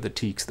 what are the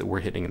teaks that we're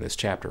hitting in this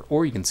chapter?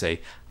 Or you can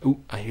say,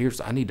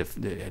 I need to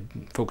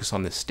focus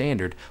on this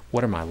standard.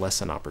 What are my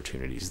lesson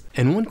opportunities?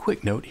 And one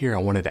quick note here I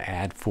wanted to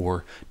add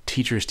for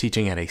teachers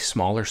teaching at a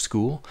smaller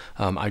school.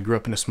 I grew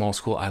up in a small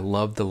school. I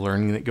love the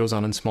learning that goes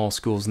on in small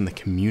schools and the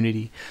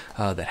community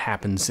that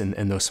happens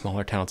in those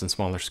smaller towns and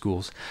smaller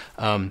schools.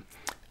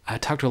 I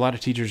talk to a lot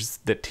of teachers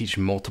that teach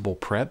multiple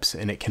preps,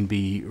 and it can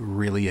be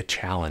really a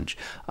challenge.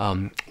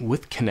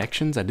 With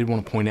Connections, I did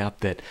want to point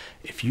out that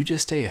if you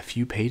just stay a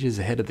few pages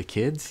ahead of the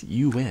kids,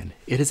 you win.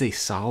 It is a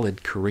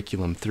solid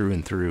curriculum through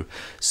and through.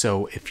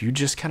 So if you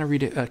just kind of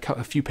read it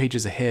a few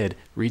pages ahead,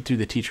 read through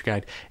the teacher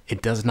guide,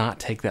 it does not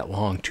take that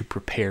long to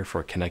prepare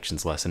for a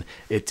Connections lesson.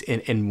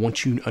 And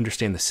once you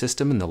understand the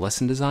system and the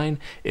lesson design,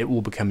 it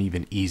will become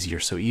even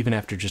easier. So even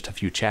after just a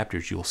few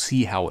chapters, you'll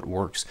see how it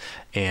works,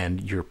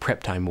 and your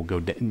prep time will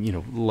go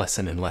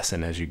lessen and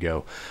lessen as you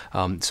go.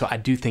 So I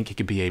do think it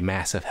could be a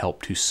massive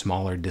help to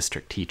smaller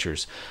district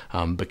teachers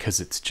because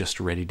it's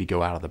just ready to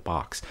go out of the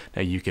box.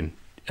 Now you can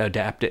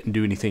adapt it and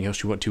do anything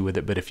else you want to with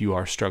it, but if you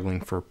are struggling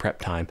for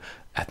prep time,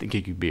 I think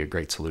it could be a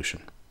great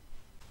solution.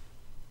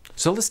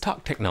 So let's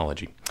talk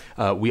technology.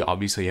 We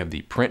obviously have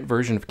the print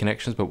version of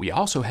Connections, but we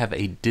also have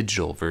a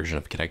digital version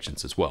of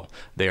Connections as well.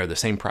 They are the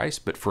same price,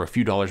 but for a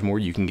few dollars more,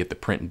 you can get the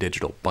print and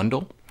digital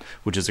bundle,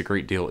 which is a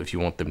great deal if you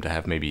want them to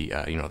have maybe,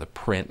 the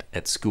print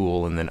at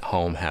school and then at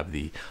home have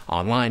the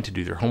online to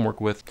do their homework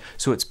with.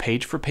 So it's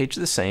page for page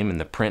the same in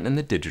the print and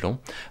the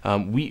digital.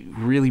 We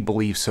really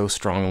believe so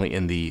strongly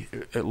in the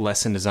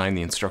lesson design,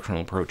 the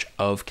instructional approach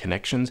of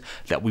Connections,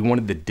 that we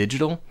wanted the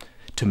digital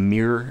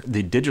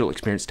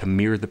experience to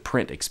mirror the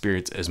print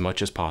experience as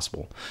much as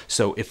possible.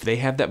 So if they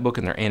have that book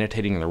and they're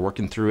annotating and they're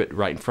working through it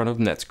right in front of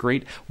them, that's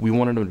great. We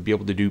wanted them to be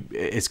able to do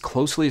as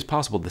closely as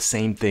possible the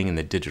same thing in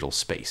the digital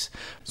space.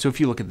 So if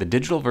you look at the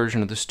digital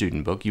version of the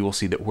student book, you will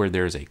see that where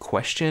there's a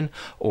question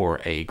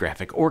or a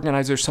graphic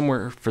organizer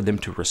somewhere for them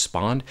to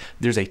respond,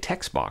 there's a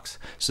text box.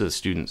 So the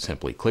student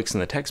simply clicks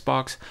in the text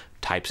box,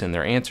 types in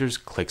their answers,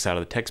 clicks out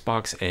of the text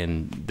box,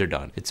 and they're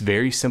done. It's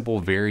very simple,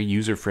 very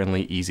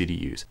user-friendly, easy to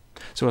use.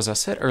 So as I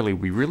said earlier,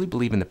 we really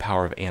believe in the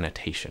power of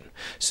annotation.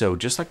 So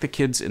just like the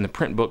kids in the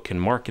print book can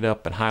mark it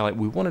up and highlight,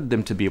 we wanted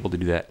them to be able to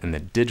do that in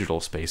the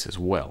digital space as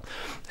well.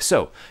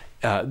 So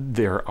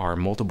there are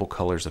multiple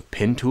colors of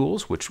pen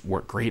tools, which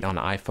work great on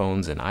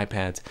iPhones and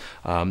iPads.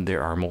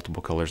 There are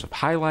multiple colors of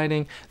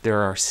highlighting.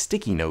 There are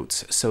sticky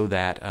notes so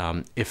that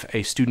if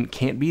a student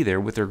can't be there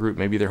with their group,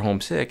 maybe they're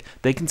homesick,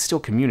 they can still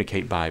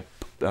communicate by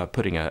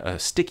putting a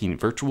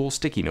virtual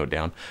sticky note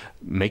down,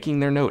 making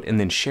their note and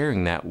then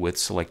sharing that with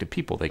selected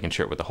people. They can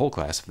share it with the whole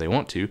class if they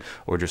want to,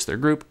 or just their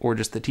group, or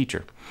just the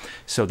teacher.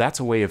 So that's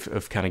a way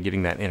of kind of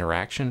getting that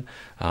interaction.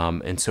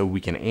 And so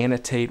we can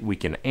annotate, we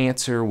can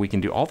answer, we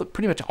can do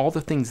pretty much all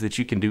the things that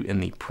you can do in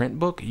the print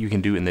book, you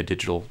can do in the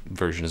digital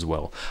version as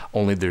well.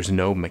 Only there's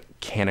no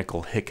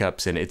mechanical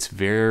hiccups, and it's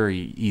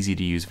very easy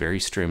to use, very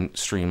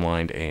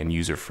streamlined and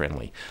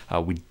user-friendly.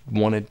 We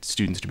wanted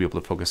students to be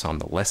able to focus on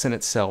the lesson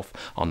itself,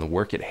 on the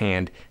work at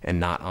hand, and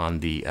not on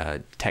the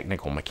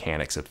technical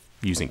mechanics of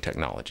using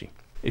technology.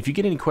 If you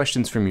get any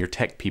questions from your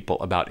tech people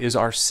about, is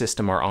our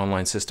system, our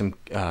online system,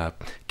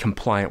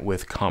 compliant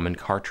with Common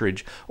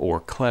Cartridge or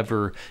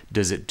Clever?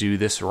 Does it do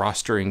this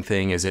rostering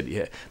thing? Is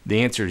it?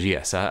 The answer is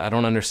yes. I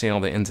don't understand all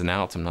the ins and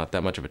outs. I'm not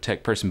that much of a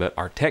tech person, but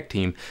our tech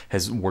team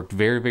has worked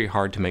very, very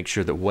hard to make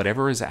sure that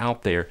whatever is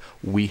out there,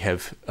 we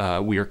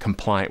are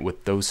compliant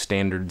with those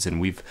standards,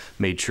 and we've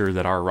made sure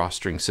that our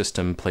rostering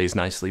system plays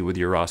nicely with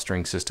your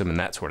rostering system and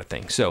that sort of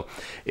thing. So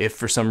if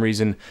for some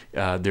reason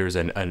there's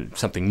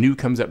something new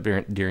comes up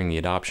during the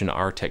adoption,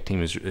 our tech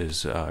team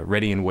is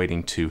ready and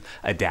waiting to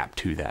adapt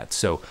to that.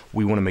 So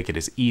we want to make it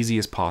as easy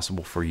as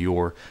possible for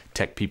your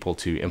tech people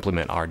to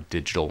implement our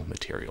digital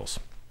materials.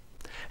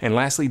 And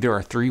lastly, there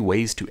are 3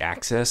 ways to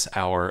access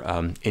our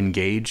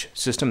Engage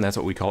system. That's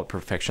what we call it,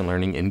 Perfection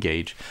Learning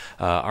Engage.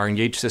 Our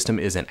Engage system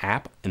is an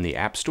app in the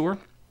App Store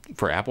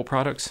for Apple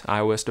products,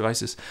 iOS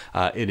devices.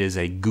 It is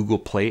a Google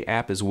Play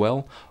app as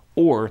well,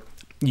 or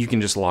you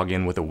can just log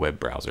in with a web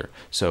browser.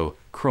 So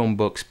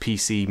Chromebooks,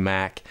 PC,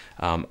 Mac,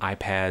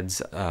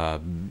 iPads,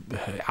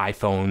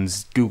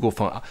 iPhones, Google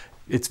phone.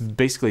 It's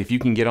basically, if you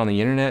can get on the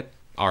internet,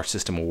 our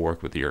system will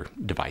work with your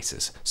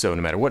devices. So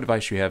no matter what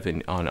device you have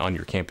on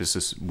your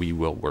campuses, we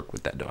will work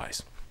with that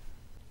device.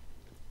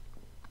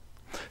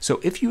 So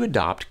if you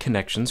adopt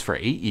Connections for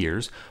 8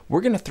 years, we're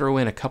going to throw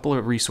in a couple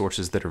of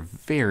resources that are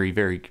very,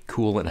 very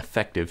cool and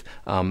effective,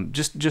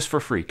 just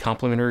for free,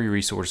 complimentary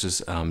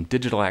resources,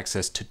 digital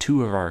access to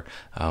 2 of our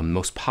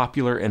most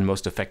popular and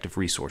most effective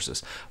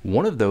resources.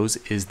 One of those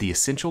is the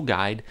Essential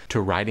Guide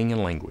to Writing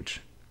and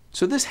Language.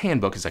 So this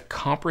handbook is a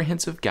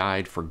comprehensive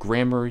guide for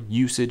grammar,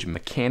 usage,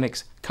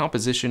 mechanics,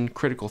 composition,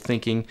 critical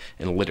thinking,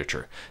 and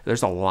literature.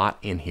 There's a lot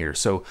in here.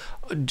 So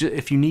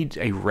if you need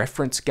a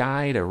reference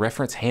guide, a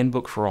reference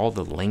handbook for all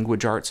the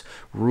language arts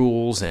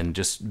rules and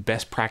just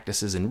best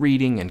practices in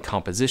reading and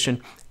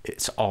composition,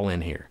 it's all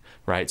in here.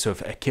 Right? So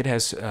if a kid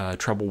has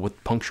trouble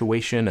with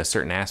punctuation, a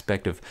certain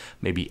aspect of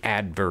maybe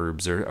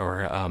adverbs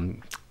or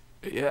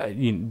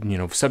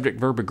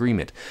subject-verb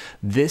agreement.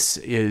 This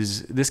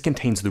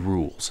contains the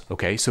rules.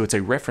 Okay, so it's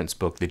a reference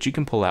book that you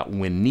can pull out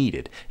when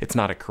needed. It's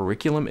not a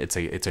curriculum. It's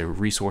a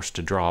resource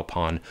to draw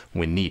upon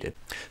when needed.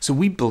 So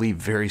we believe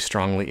very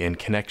strongly in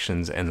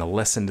Connections and the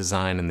lesson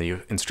design and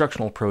the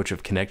instructional approach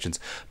of Connections,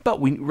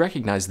 but we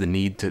recognize the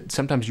need to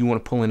sometimes you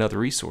want to pull in other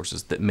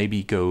resources that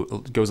maybe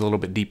goes a little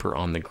bit deeper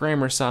on the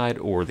grammar side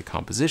or the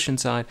composition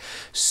side.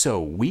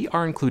 So we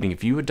are including,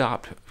 if you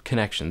adopt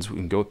Connections, we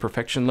can go with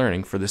Perfection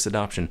Learning for this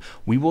adoption.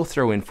 We will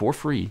throw in for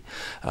free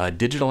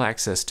digital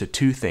access to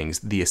 2 things: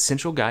 the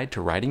Essential Guide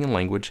to Writing and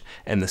Language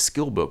and the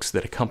skill books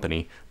that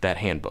accompany that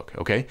handbook.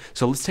 Okay,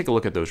 so let's take a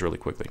look at those really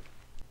quickly.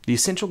 The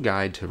Essential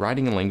Guide to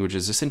Writing and Language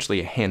is essentially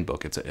a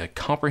handbook. It's a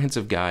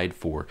comprehensive guide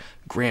for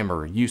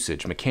grammar,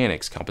 usage,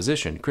 mechanics,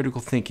 composition,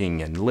 critical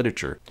thinking, and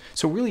literature.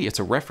 So really, it's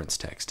a reference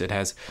text. It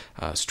has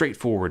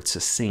straightforward,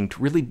 succinct,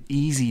 really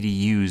easy to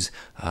use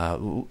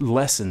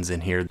lessons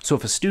in here. So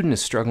if a student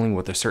is struggling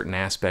with a certain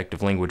aspect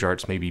of language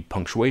arts, maybe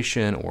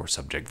punctuation or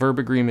subject-verb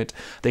agreement,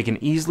 they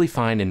can easily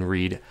find and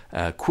read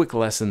a quick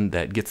lesson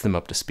that gets them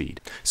up to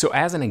speed. So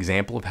as an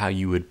example of how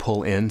you would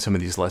pull in some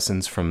of these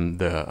lessons from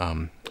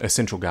the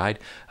Essential Guide,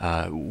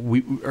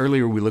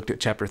 earlier we looked at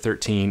chapter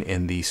 13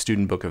 in the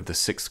student book of the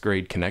 6th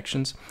grade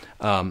Connections,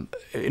 and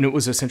it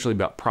was essentially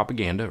about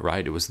propaganda,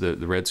 right? It was the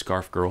red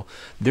scarf girl.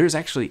 There's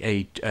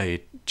actually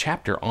a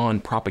chapter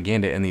on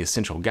propaganda in the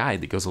Essential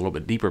Guide that goes a little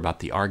bit deeper about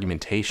the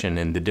argumentation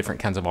and the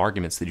different kinds of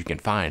arguments that you can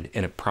find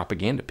in a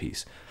propaganda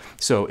piece.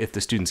 So if the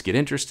students get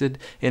interested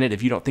in it,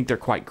 if you don't think they're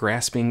quite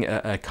grasping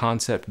a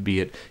concept, be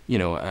it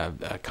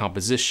a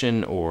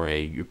composition or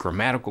a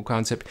grammatical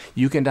concept,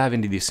 you can dive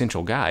into the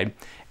Essential Guide.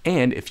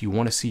 And if you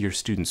want to see your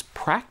students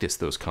practice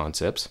those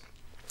concepts,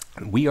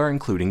 we are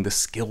including the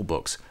skill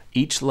books.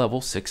 Each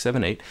level, 6,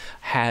 7, 8,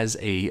 has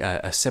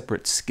a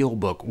separate skill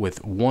book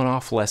with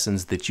one-off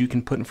lessons that you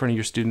can put in front of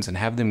your students and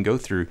have them go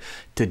through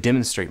to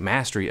demonstrate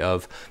mastery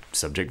of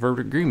subject-verb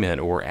agreement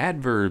or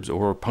adverbs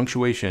or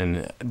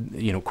punctuation,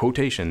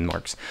 quotation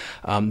marks.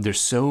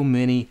 There's so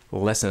many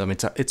lessons. I mean,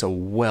 it's a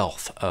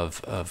wealth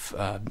of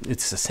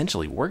it's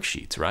essentially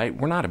worksheets, right?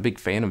 We're not a big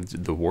fan of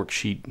the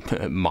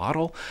worksheet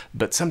model,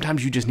 but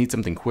sometimes you just need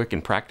something quick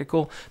and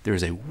practical.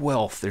 There's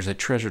a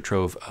treasure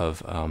trove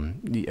of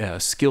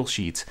skill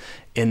sheets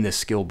in this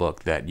skill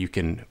book that you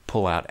can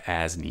pull out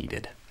as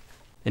needed.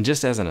 And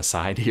just as an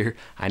aside here,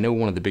 I know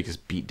one of the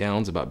biggest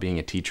beatdowns about being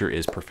a teacher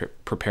is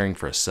preparing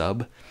for a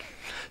sub.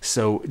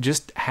 So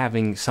just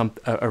having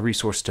a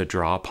resource to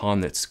draw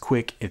upon that's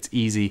quick, it's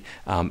easy,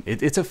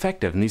 it's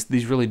effective, and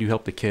these really do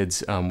help the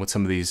kids with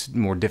some of these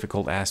more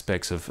difficult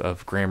aspects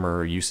of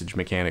grammar, usage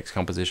mechanics,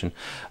 composition.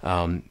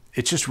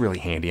 It's just really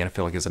handy, and I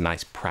feel like it's a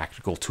nice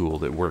practical tool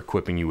that we're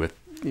equipping you with,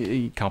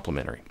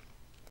 complimentary.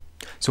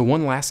 So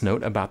one last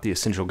note about the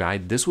Essential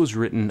Guide. This was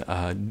written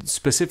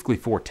specifically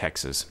for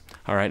Texas,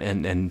 all right,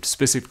 and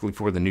specifically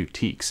for the new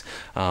TEKS.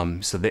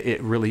 So that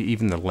it really,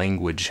 even the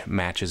language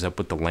matches up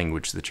with the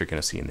language that you're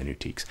going to see in the new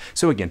TEKS.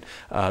 So again,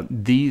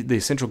 the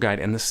Essential Guide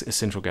and the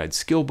Essential Guide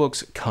skill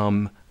books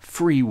come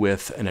free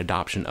with an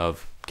adoption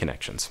of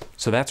Connections.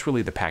 So that's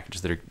really the package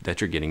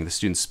that you're getting. The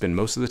students spend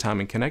most of the time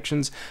in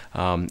Connections,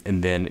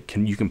 and then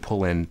you can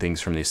pull in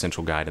things from the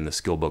Essential Guide and the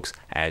skill books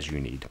as you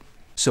need.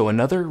 So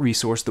another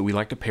resource that we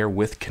like to pair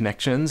with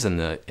Connections and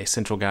the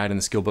Essential Guide and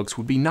the skill books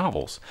would be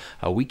novels.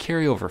 We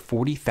carry over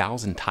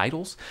 40,000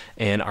 titles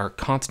and are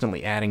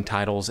constantly adding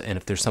titles, and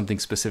if there's something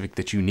specific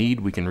that you need,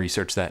 we can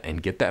research that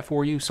and get that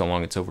for you, so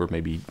long it's over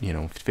maybe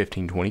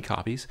 15, 20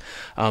 copies.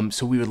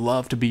 So we would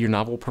love to be your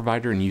novel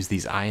provider and use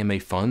these IMA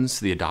funds,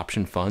 the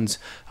adoption funds,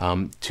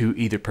 to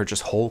either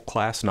purchase whole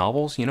class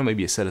novels,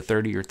 maybe a set of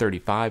 30 or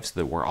 35, so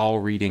that we're all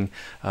reading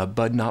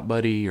Bud Not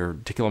Buddy or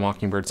To Kill a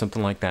Mockingbird,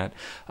 something like that.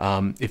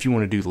 If you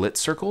want to do lit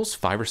circles,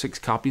 5 or 6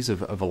 copies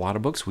of a lot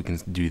of books, we can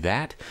do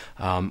that.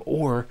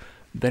 Or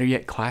better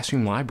yet,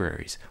 classroom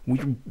libraries. We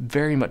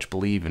very much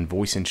believe in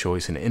voice and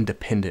choice and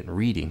independent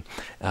reading.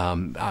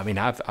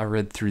 I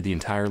read through the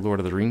entire Lord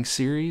of the Rings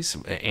series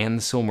and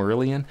the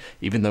Silmarillion,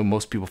 even though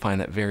most people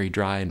find that very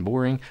dry and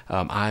boring.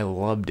 I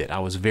loved it. I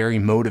was very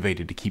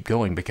motivated to keep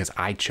going because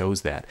I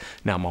chose that.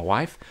 Now, my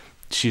wife,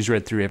 she's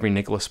read through every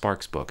Nicholas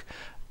Sparks book.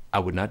 I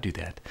would not do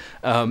that.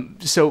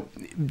 So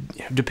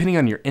depending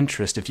on your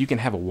interest, if you can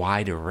have a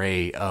wide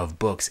array of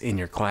books in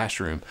your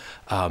classroom,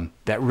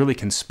 that really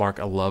can spark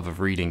a love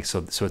of reading.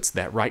 So it's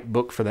that right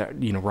book for that,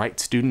 right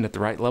student at the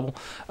right level.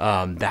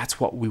 That's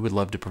what we would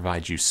love to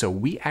provide you. So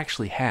we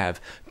actually have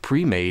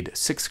pre-made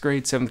 6th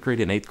grade, 7th grade,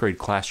 and 8th grade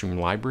classroom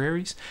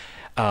libraries.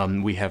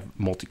 We have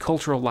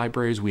multicultural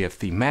libraries, we have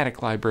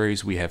thematic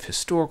libraries, we have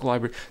historical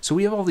libraries. So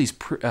we have all these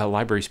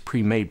libraries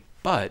pre-made,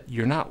 but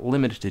you're not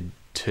limited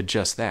to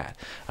just that.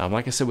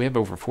 Like I said, we have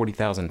over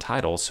 40,000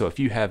 titles, so if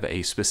you have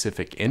a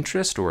specific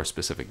interest or a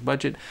specific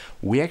budget,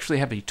 we actually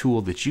have a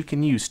tool that you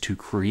can use to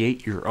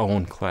create your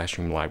own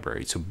classroom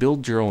library. So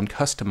build your own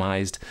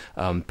customized,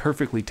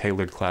 perfectly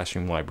tailored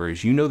classroom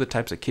libraries. You know the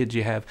types of kids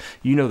you have,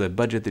 you know the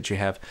budget that you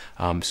have,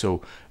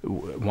 so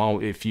while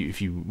if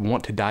you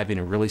want to dive in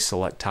and really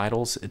select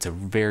titles, it's a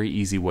very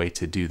easy way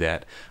to do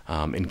that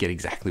and get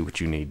exactly what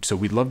you need. So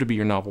we'd love to be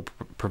your novel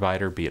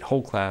provider, be it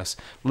whole class,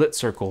 lit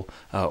circle,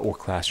 or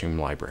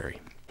classroom library.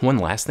 One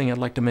last thing I'd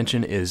like to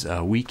mention is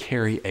we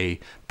carry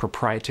a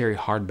proprietary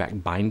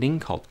hardback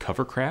binding called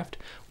Covercraft.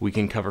 We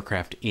can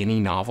Covercraft any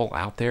novel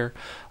out there.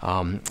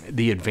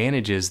 The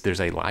advantage is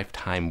there's a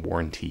lifetime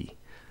warranty.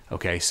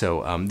 Okay,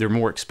 so they're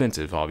more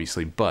expensive,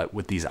 obviously, but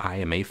with these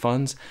IMA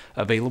funds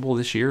available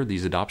this year,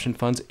 these adoption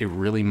funds, it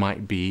really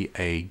might be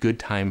a good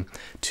time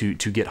to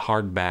get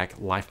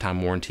hardback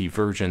lifetime warranty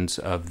versions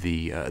of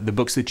the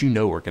books that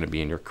are going to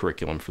be in your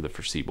curriculum for the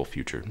foreseeable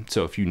future.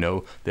 So if you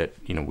know that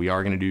we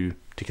are going to do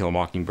To Kill a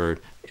Mockingbird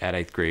at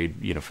 8th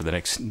grade, for the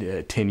next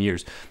 10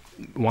 years,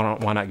 why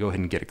not go ahead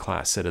and get a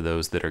class set of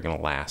those that are going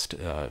to last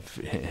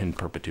in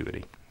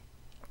perpetuity.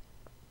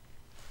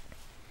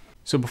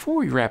 So before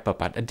we wrap up,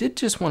 I did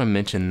just want to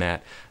mention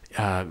that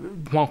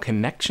while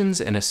Connections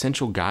and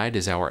Essential Guide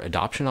is our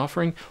adoption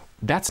offering,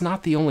 that's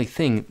not the only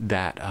thing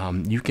that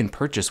you can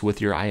purchase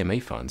with your IMA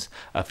funds.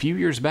 A few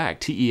years back,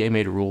 TEA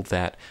made a rule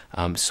that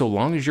so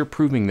long as you're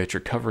proving that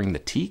you're covering the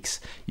TEKS,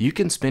 you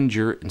can spend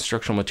your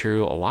instructional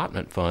material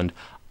allotment fund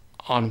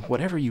on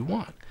whatever you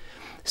want.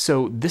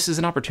 So this is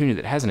an opportunity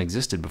that hasn't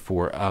existed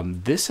before.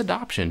 This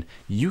adoption,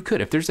 you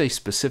could, if there's a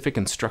specific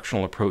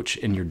instructional approach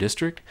in your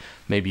district,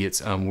 maybe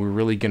it's we're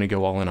really going to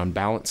go all in on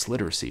balanced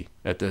literacy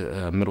at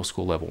the middle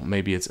school level.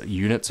 Maybe it's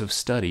units of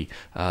study,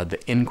 the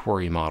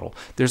inquiry model.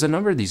 There's a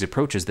number of these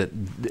approaches that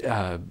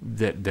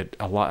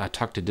I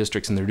talk to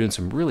districts, and they're doing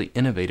some really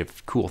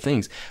innovative, cool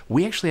things.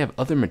 We actually have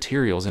other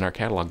materials in our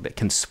catalog that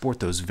can support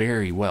those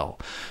very well.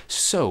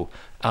 So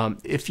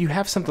if you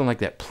have something like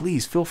that,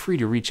 please feel free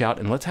to reach out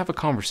and let's have a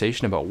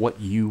conversation about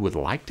what you would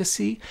like to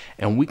see,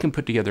 and we can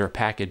put together a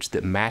package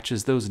that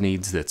matches those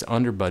needs, that's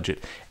under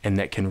budget, and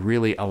that can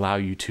really allow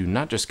you to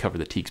not just cover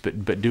the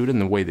TEKS, but do it in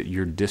the way that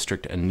your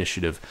district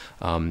initiative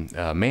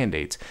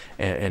mandates,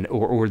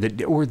 or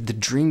the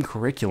dream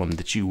curriculum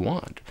that you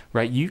want.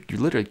 Right? You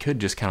literally could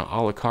just kind of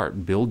a la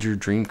carte build your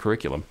dream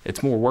curriculum.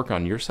 It's more work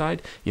on your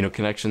side.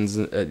 Connections,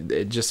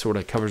 it just sort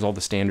of covers all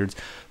the standards.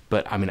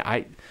 But I mean,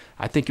 I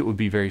think it would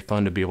be very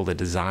fun to be able to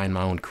design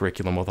my own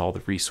curriculum with all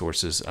the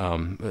resources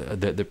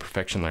that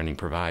Perfection Learning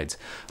provides.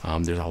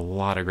 There's a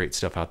lot of great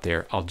stuff out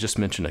there. I'll just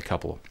mention a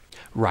couple.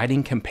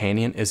 Writing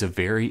Companion is a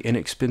very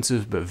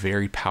inexpensive but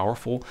very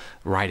powerful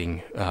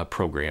writing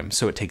program.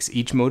 So it takes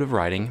each mode of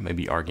writing,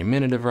 maybe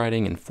argumentative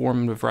writing,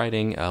 informative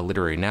writing,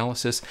 literary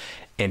analysis,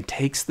 and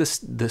takes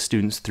the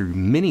students through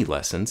mini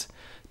lessons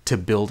to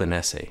build an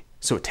essay.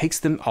 So it takes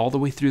them all the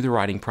way through the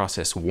writing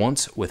process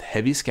once with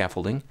heavy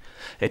scaffolding.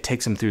 It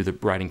takes them through the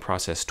writing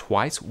process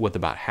twice with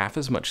about half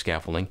as much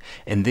scaffolding.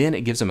 And then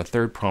it gives them a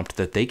third prompt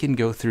that they can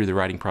go through the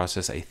writing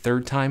process a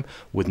third time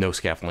with no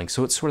scaffolding.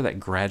 So it's sort of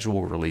that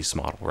gradual release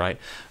model, right?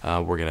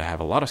 We're going to have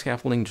a lot of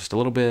scaffolding, just a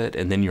little bit,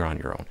 and then you're on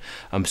your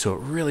own. So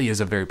it really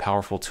is a very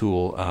powerful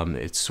tool.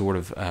 It's sort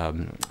of,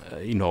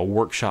 a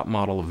workshop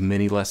model of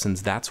mini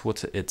lessons. That's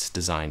what it's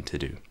designed to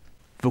do.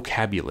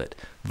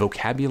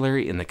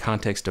 Vocabulary in the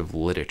context of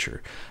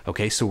literature.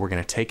 Okay, so we're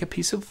going to take a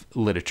piece of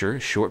literature, a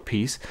short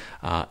piece,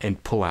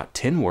 and pull out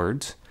 10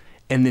 words,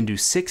 and then do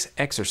 6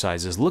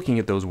 exercises looking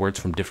at those words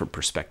from different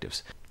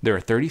perspectives. There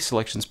are 30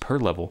 selections per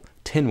level,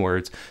 10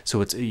 words,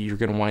 so you're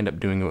going to wind up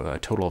doing a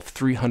total of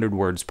 300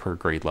 words per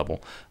grade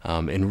level,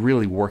 and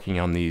really working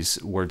on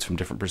these words from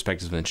different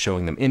perspectives and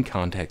showing them in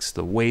context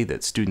the way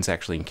that students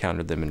actually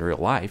encountered them in real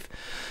life.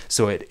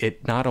 So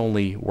it not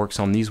only works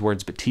on these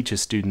words, but teaches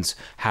students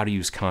how to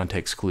use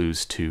context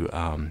clues to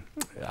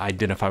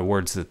identify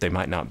words that they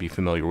might not be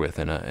familiar with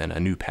in a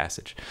new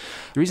passage.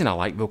 The reason I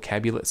like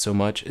Vocabulate so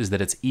much is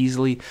that it's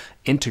easily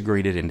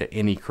integrated into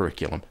any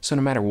curriculum. So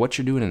no matter what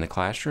you're doing in the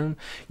classroom,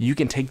 you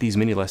can take these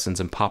mini lessons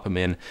and pop them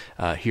in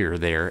here or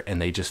there,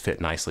 and they just fit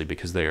nicely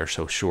because they are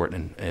so short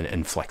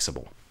and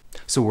flexible.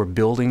 So we're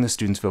building the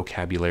students'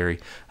 vocabulary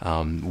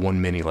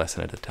one mini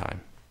lesson at a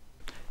time.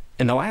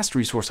 And the last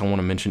resource I want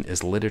to mention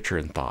is Literature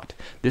and Thought.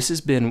 This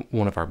has been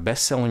one of our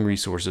best-selling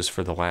resources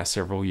for the last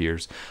several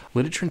years.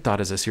 Literature and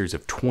Thought is a series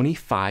of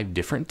 25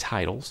 different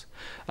titles,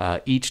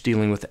 each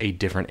dealing with a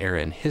different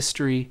era in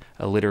history,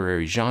 a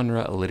literary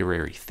genre, a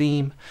literary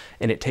theme,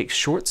 and it takes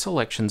short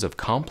selections of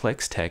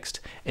complex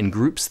text and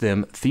groups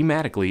them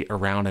thematically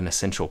around an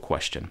essential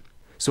question.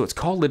 So it's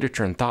called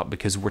Literature and Thought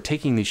because we're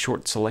taking these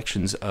short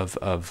selections of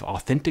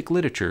authentic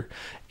literature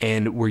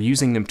and we're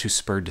using them to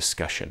spur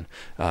discussion,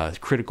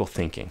 critical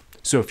thinking.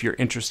 So if you're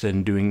interested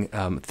in doing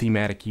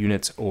thematic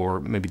units or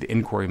maybe the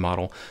inquiry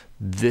model,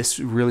 this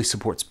really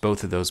supports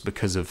both of those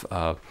because of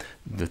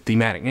the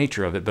thematic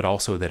nature of it, but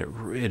also that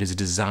it is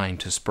designed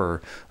to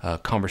spur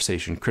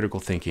conversation, critical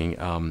thinking.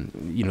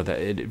 That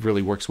it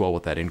really works well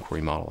with that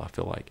inquiry model, I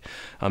feel like.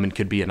 And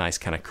could be a nice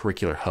kind of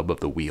curricular hub of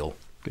the wheel,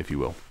 if you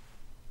will.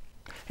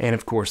 And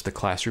of course, the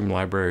classroom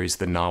libraries,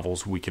 the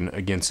novels, we can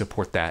again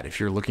support that. If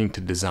you're looking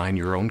to design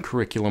your own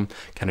curriculum,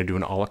 kind of do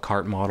an a la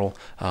carte model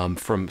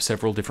from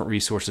several different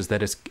resources,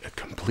 that is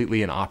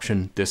completely an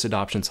option this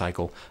adoption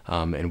cycle.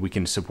 And we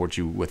can support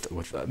you with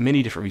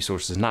many different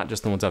resources, not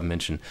just the ones I've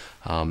mentioned,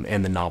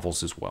 and the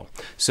novels as well.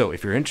 So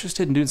if you're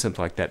interested in doing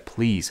something like that,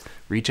 please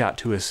reach out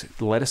to us,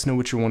 let us know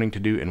what you're wanting to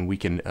do, and we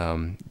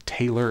can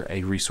tailor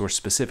a resource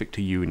specific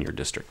to you and your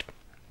district.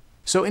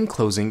 So in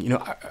closing,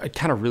 I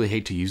kind of really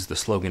hate to use the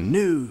slogan,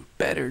 new,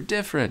 better,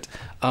 different,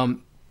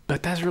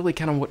 but that's really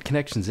kind of what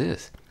Connections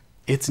is.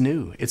 It's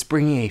new. It's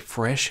bringing a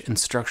fresh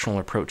instructional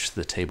approach to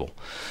the table.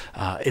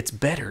 It's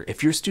better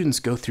if your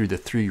students go through the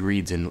 3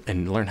 reads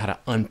and learn how to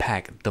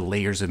unpack the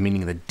layers of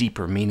meaning, the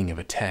deeper meaning of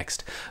a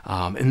text,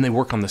 and they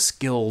work on the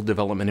skill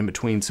development in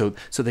between so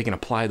they can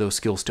apply those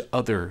skills to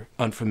other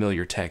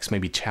unfamiliar texts,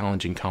 maybe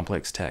challenging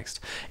complex text.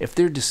 If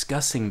they're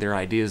discussing their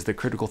ideas, the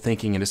critical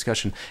thinking and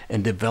discussion,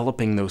 and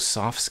developing those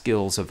soft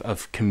skills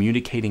of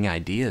communicating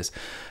ideas,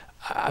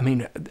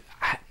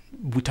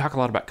 we talk a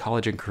lot about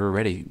college and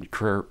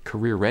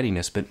career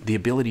readiness, but the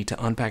ability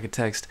to unpack a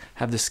text,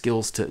 have the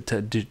skills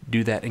to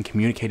do that and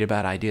communicate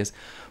about ideas,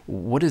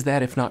 what is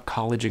that if not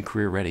college and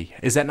career ready?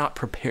 Is that not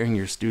preparing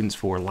your students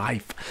for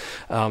life?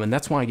 And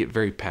that's why I get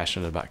very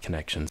passionate about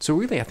Connections. So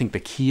really, I think the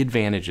key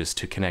advantages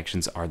to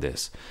Connections are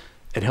this.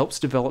 It helps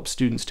develop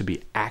students to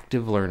be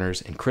active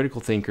learners and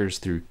critical thinkers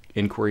through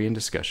inquiry and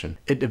discussion.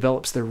 It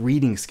develops their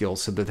reading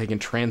skills so that they can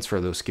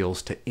transfer those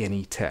skills to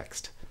any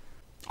text.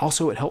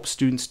 Also, it helps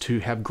students to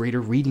have greater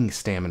reading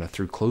stamina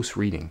through close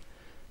reading.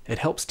 It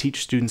helps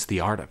teach students the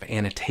art of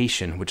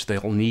annotation, which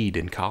they'll need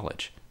in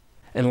college.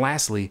 And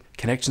lastly,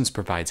 Connections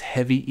provides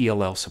heavy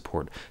ELL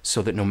support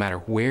so that no matter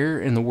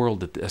where in the world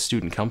that a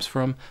student comes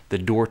from, the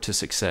door to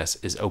success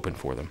is open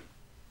for them.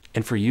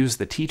 And for you as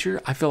the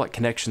teacher, I feel like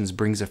Connections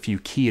brings a few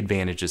key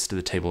advantages to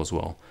the table as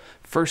well.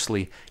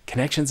 Firstly,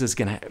 Connections is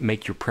going to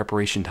make your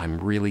preparation time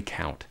really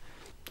count.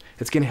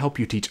 It's going to help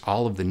you teach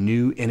all of the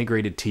new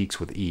integrated TEKS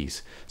with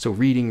ease. So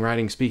reading,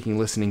 writing, speaking,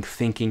 listening,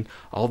 thinking,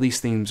 all these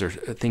things are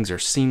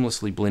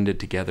seamlessly blended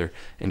together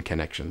in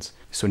Connections.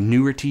 So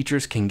newer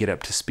teachers can get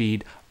up to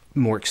speed.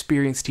 More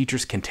experienced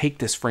teachers can take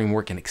this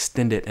framework and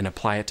extend it and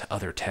apply it to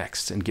other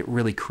texts and get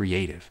really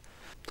creative.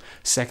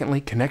 Secondly,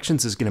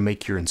 Connections is going to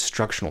make your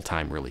instructional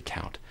time really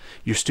count.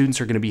 Your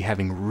students are going to be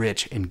having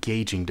rich,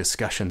 engaging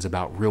discussions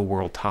about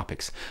real-world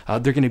topics.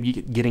 They're going to be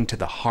getting to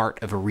the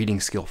heart of a reading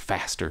skill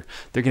faster.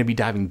 They're going to be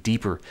diving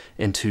deeper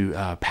into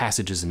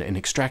passages and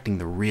extracting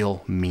the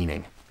real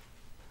meaning.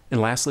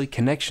 And lastly,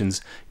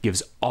 Connections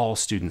gives all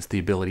students the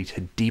ability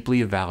to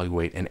deeply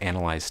evaluate and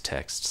analyze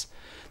texts.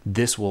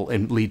 This will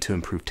lead to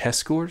improved test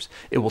scores,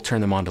 it will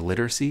turn them on to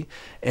literacy,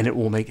 and it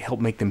will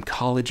help make them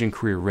college and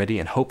career ready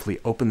and hopefully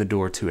open the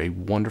door to a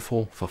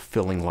wonderful,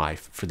 fulfilling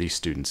life for these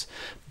students.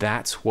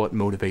 That's what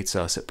motivates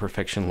us at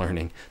Perfection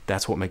Learning.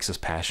 That's what makes us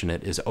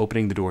passionate, is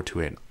opening the door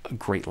to a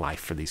great life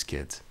for these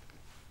kids.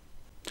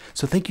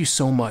 So thank you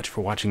so much for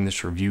watching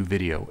this review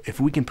video. If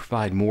we can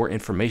provide more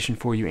information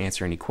for you,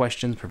 answer any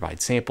questions, provide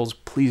samples,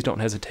 please don't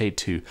hesitate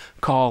to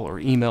call or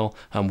email.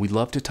 We'd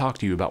love to talk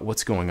to you about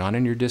what's going on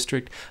in your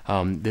district,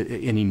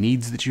 any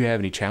needs that you have,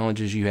 any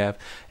challenges you have,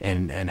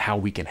 and how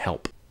we can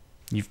help.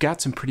 You've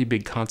got some pretty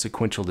big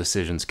consequential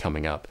decisions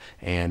coming up,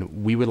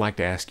 and we would like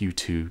to ask you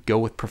to go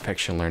with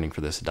Perfection Learning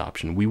for this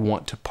adoption. We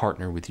want to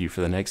partner with you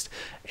for the next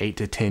 8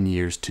 to 10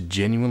 years to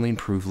genuinely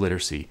improve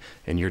literacy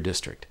in your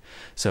district.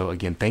 So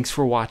again, thanks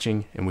for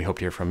watching, and we hope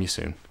to hear from you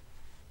soon.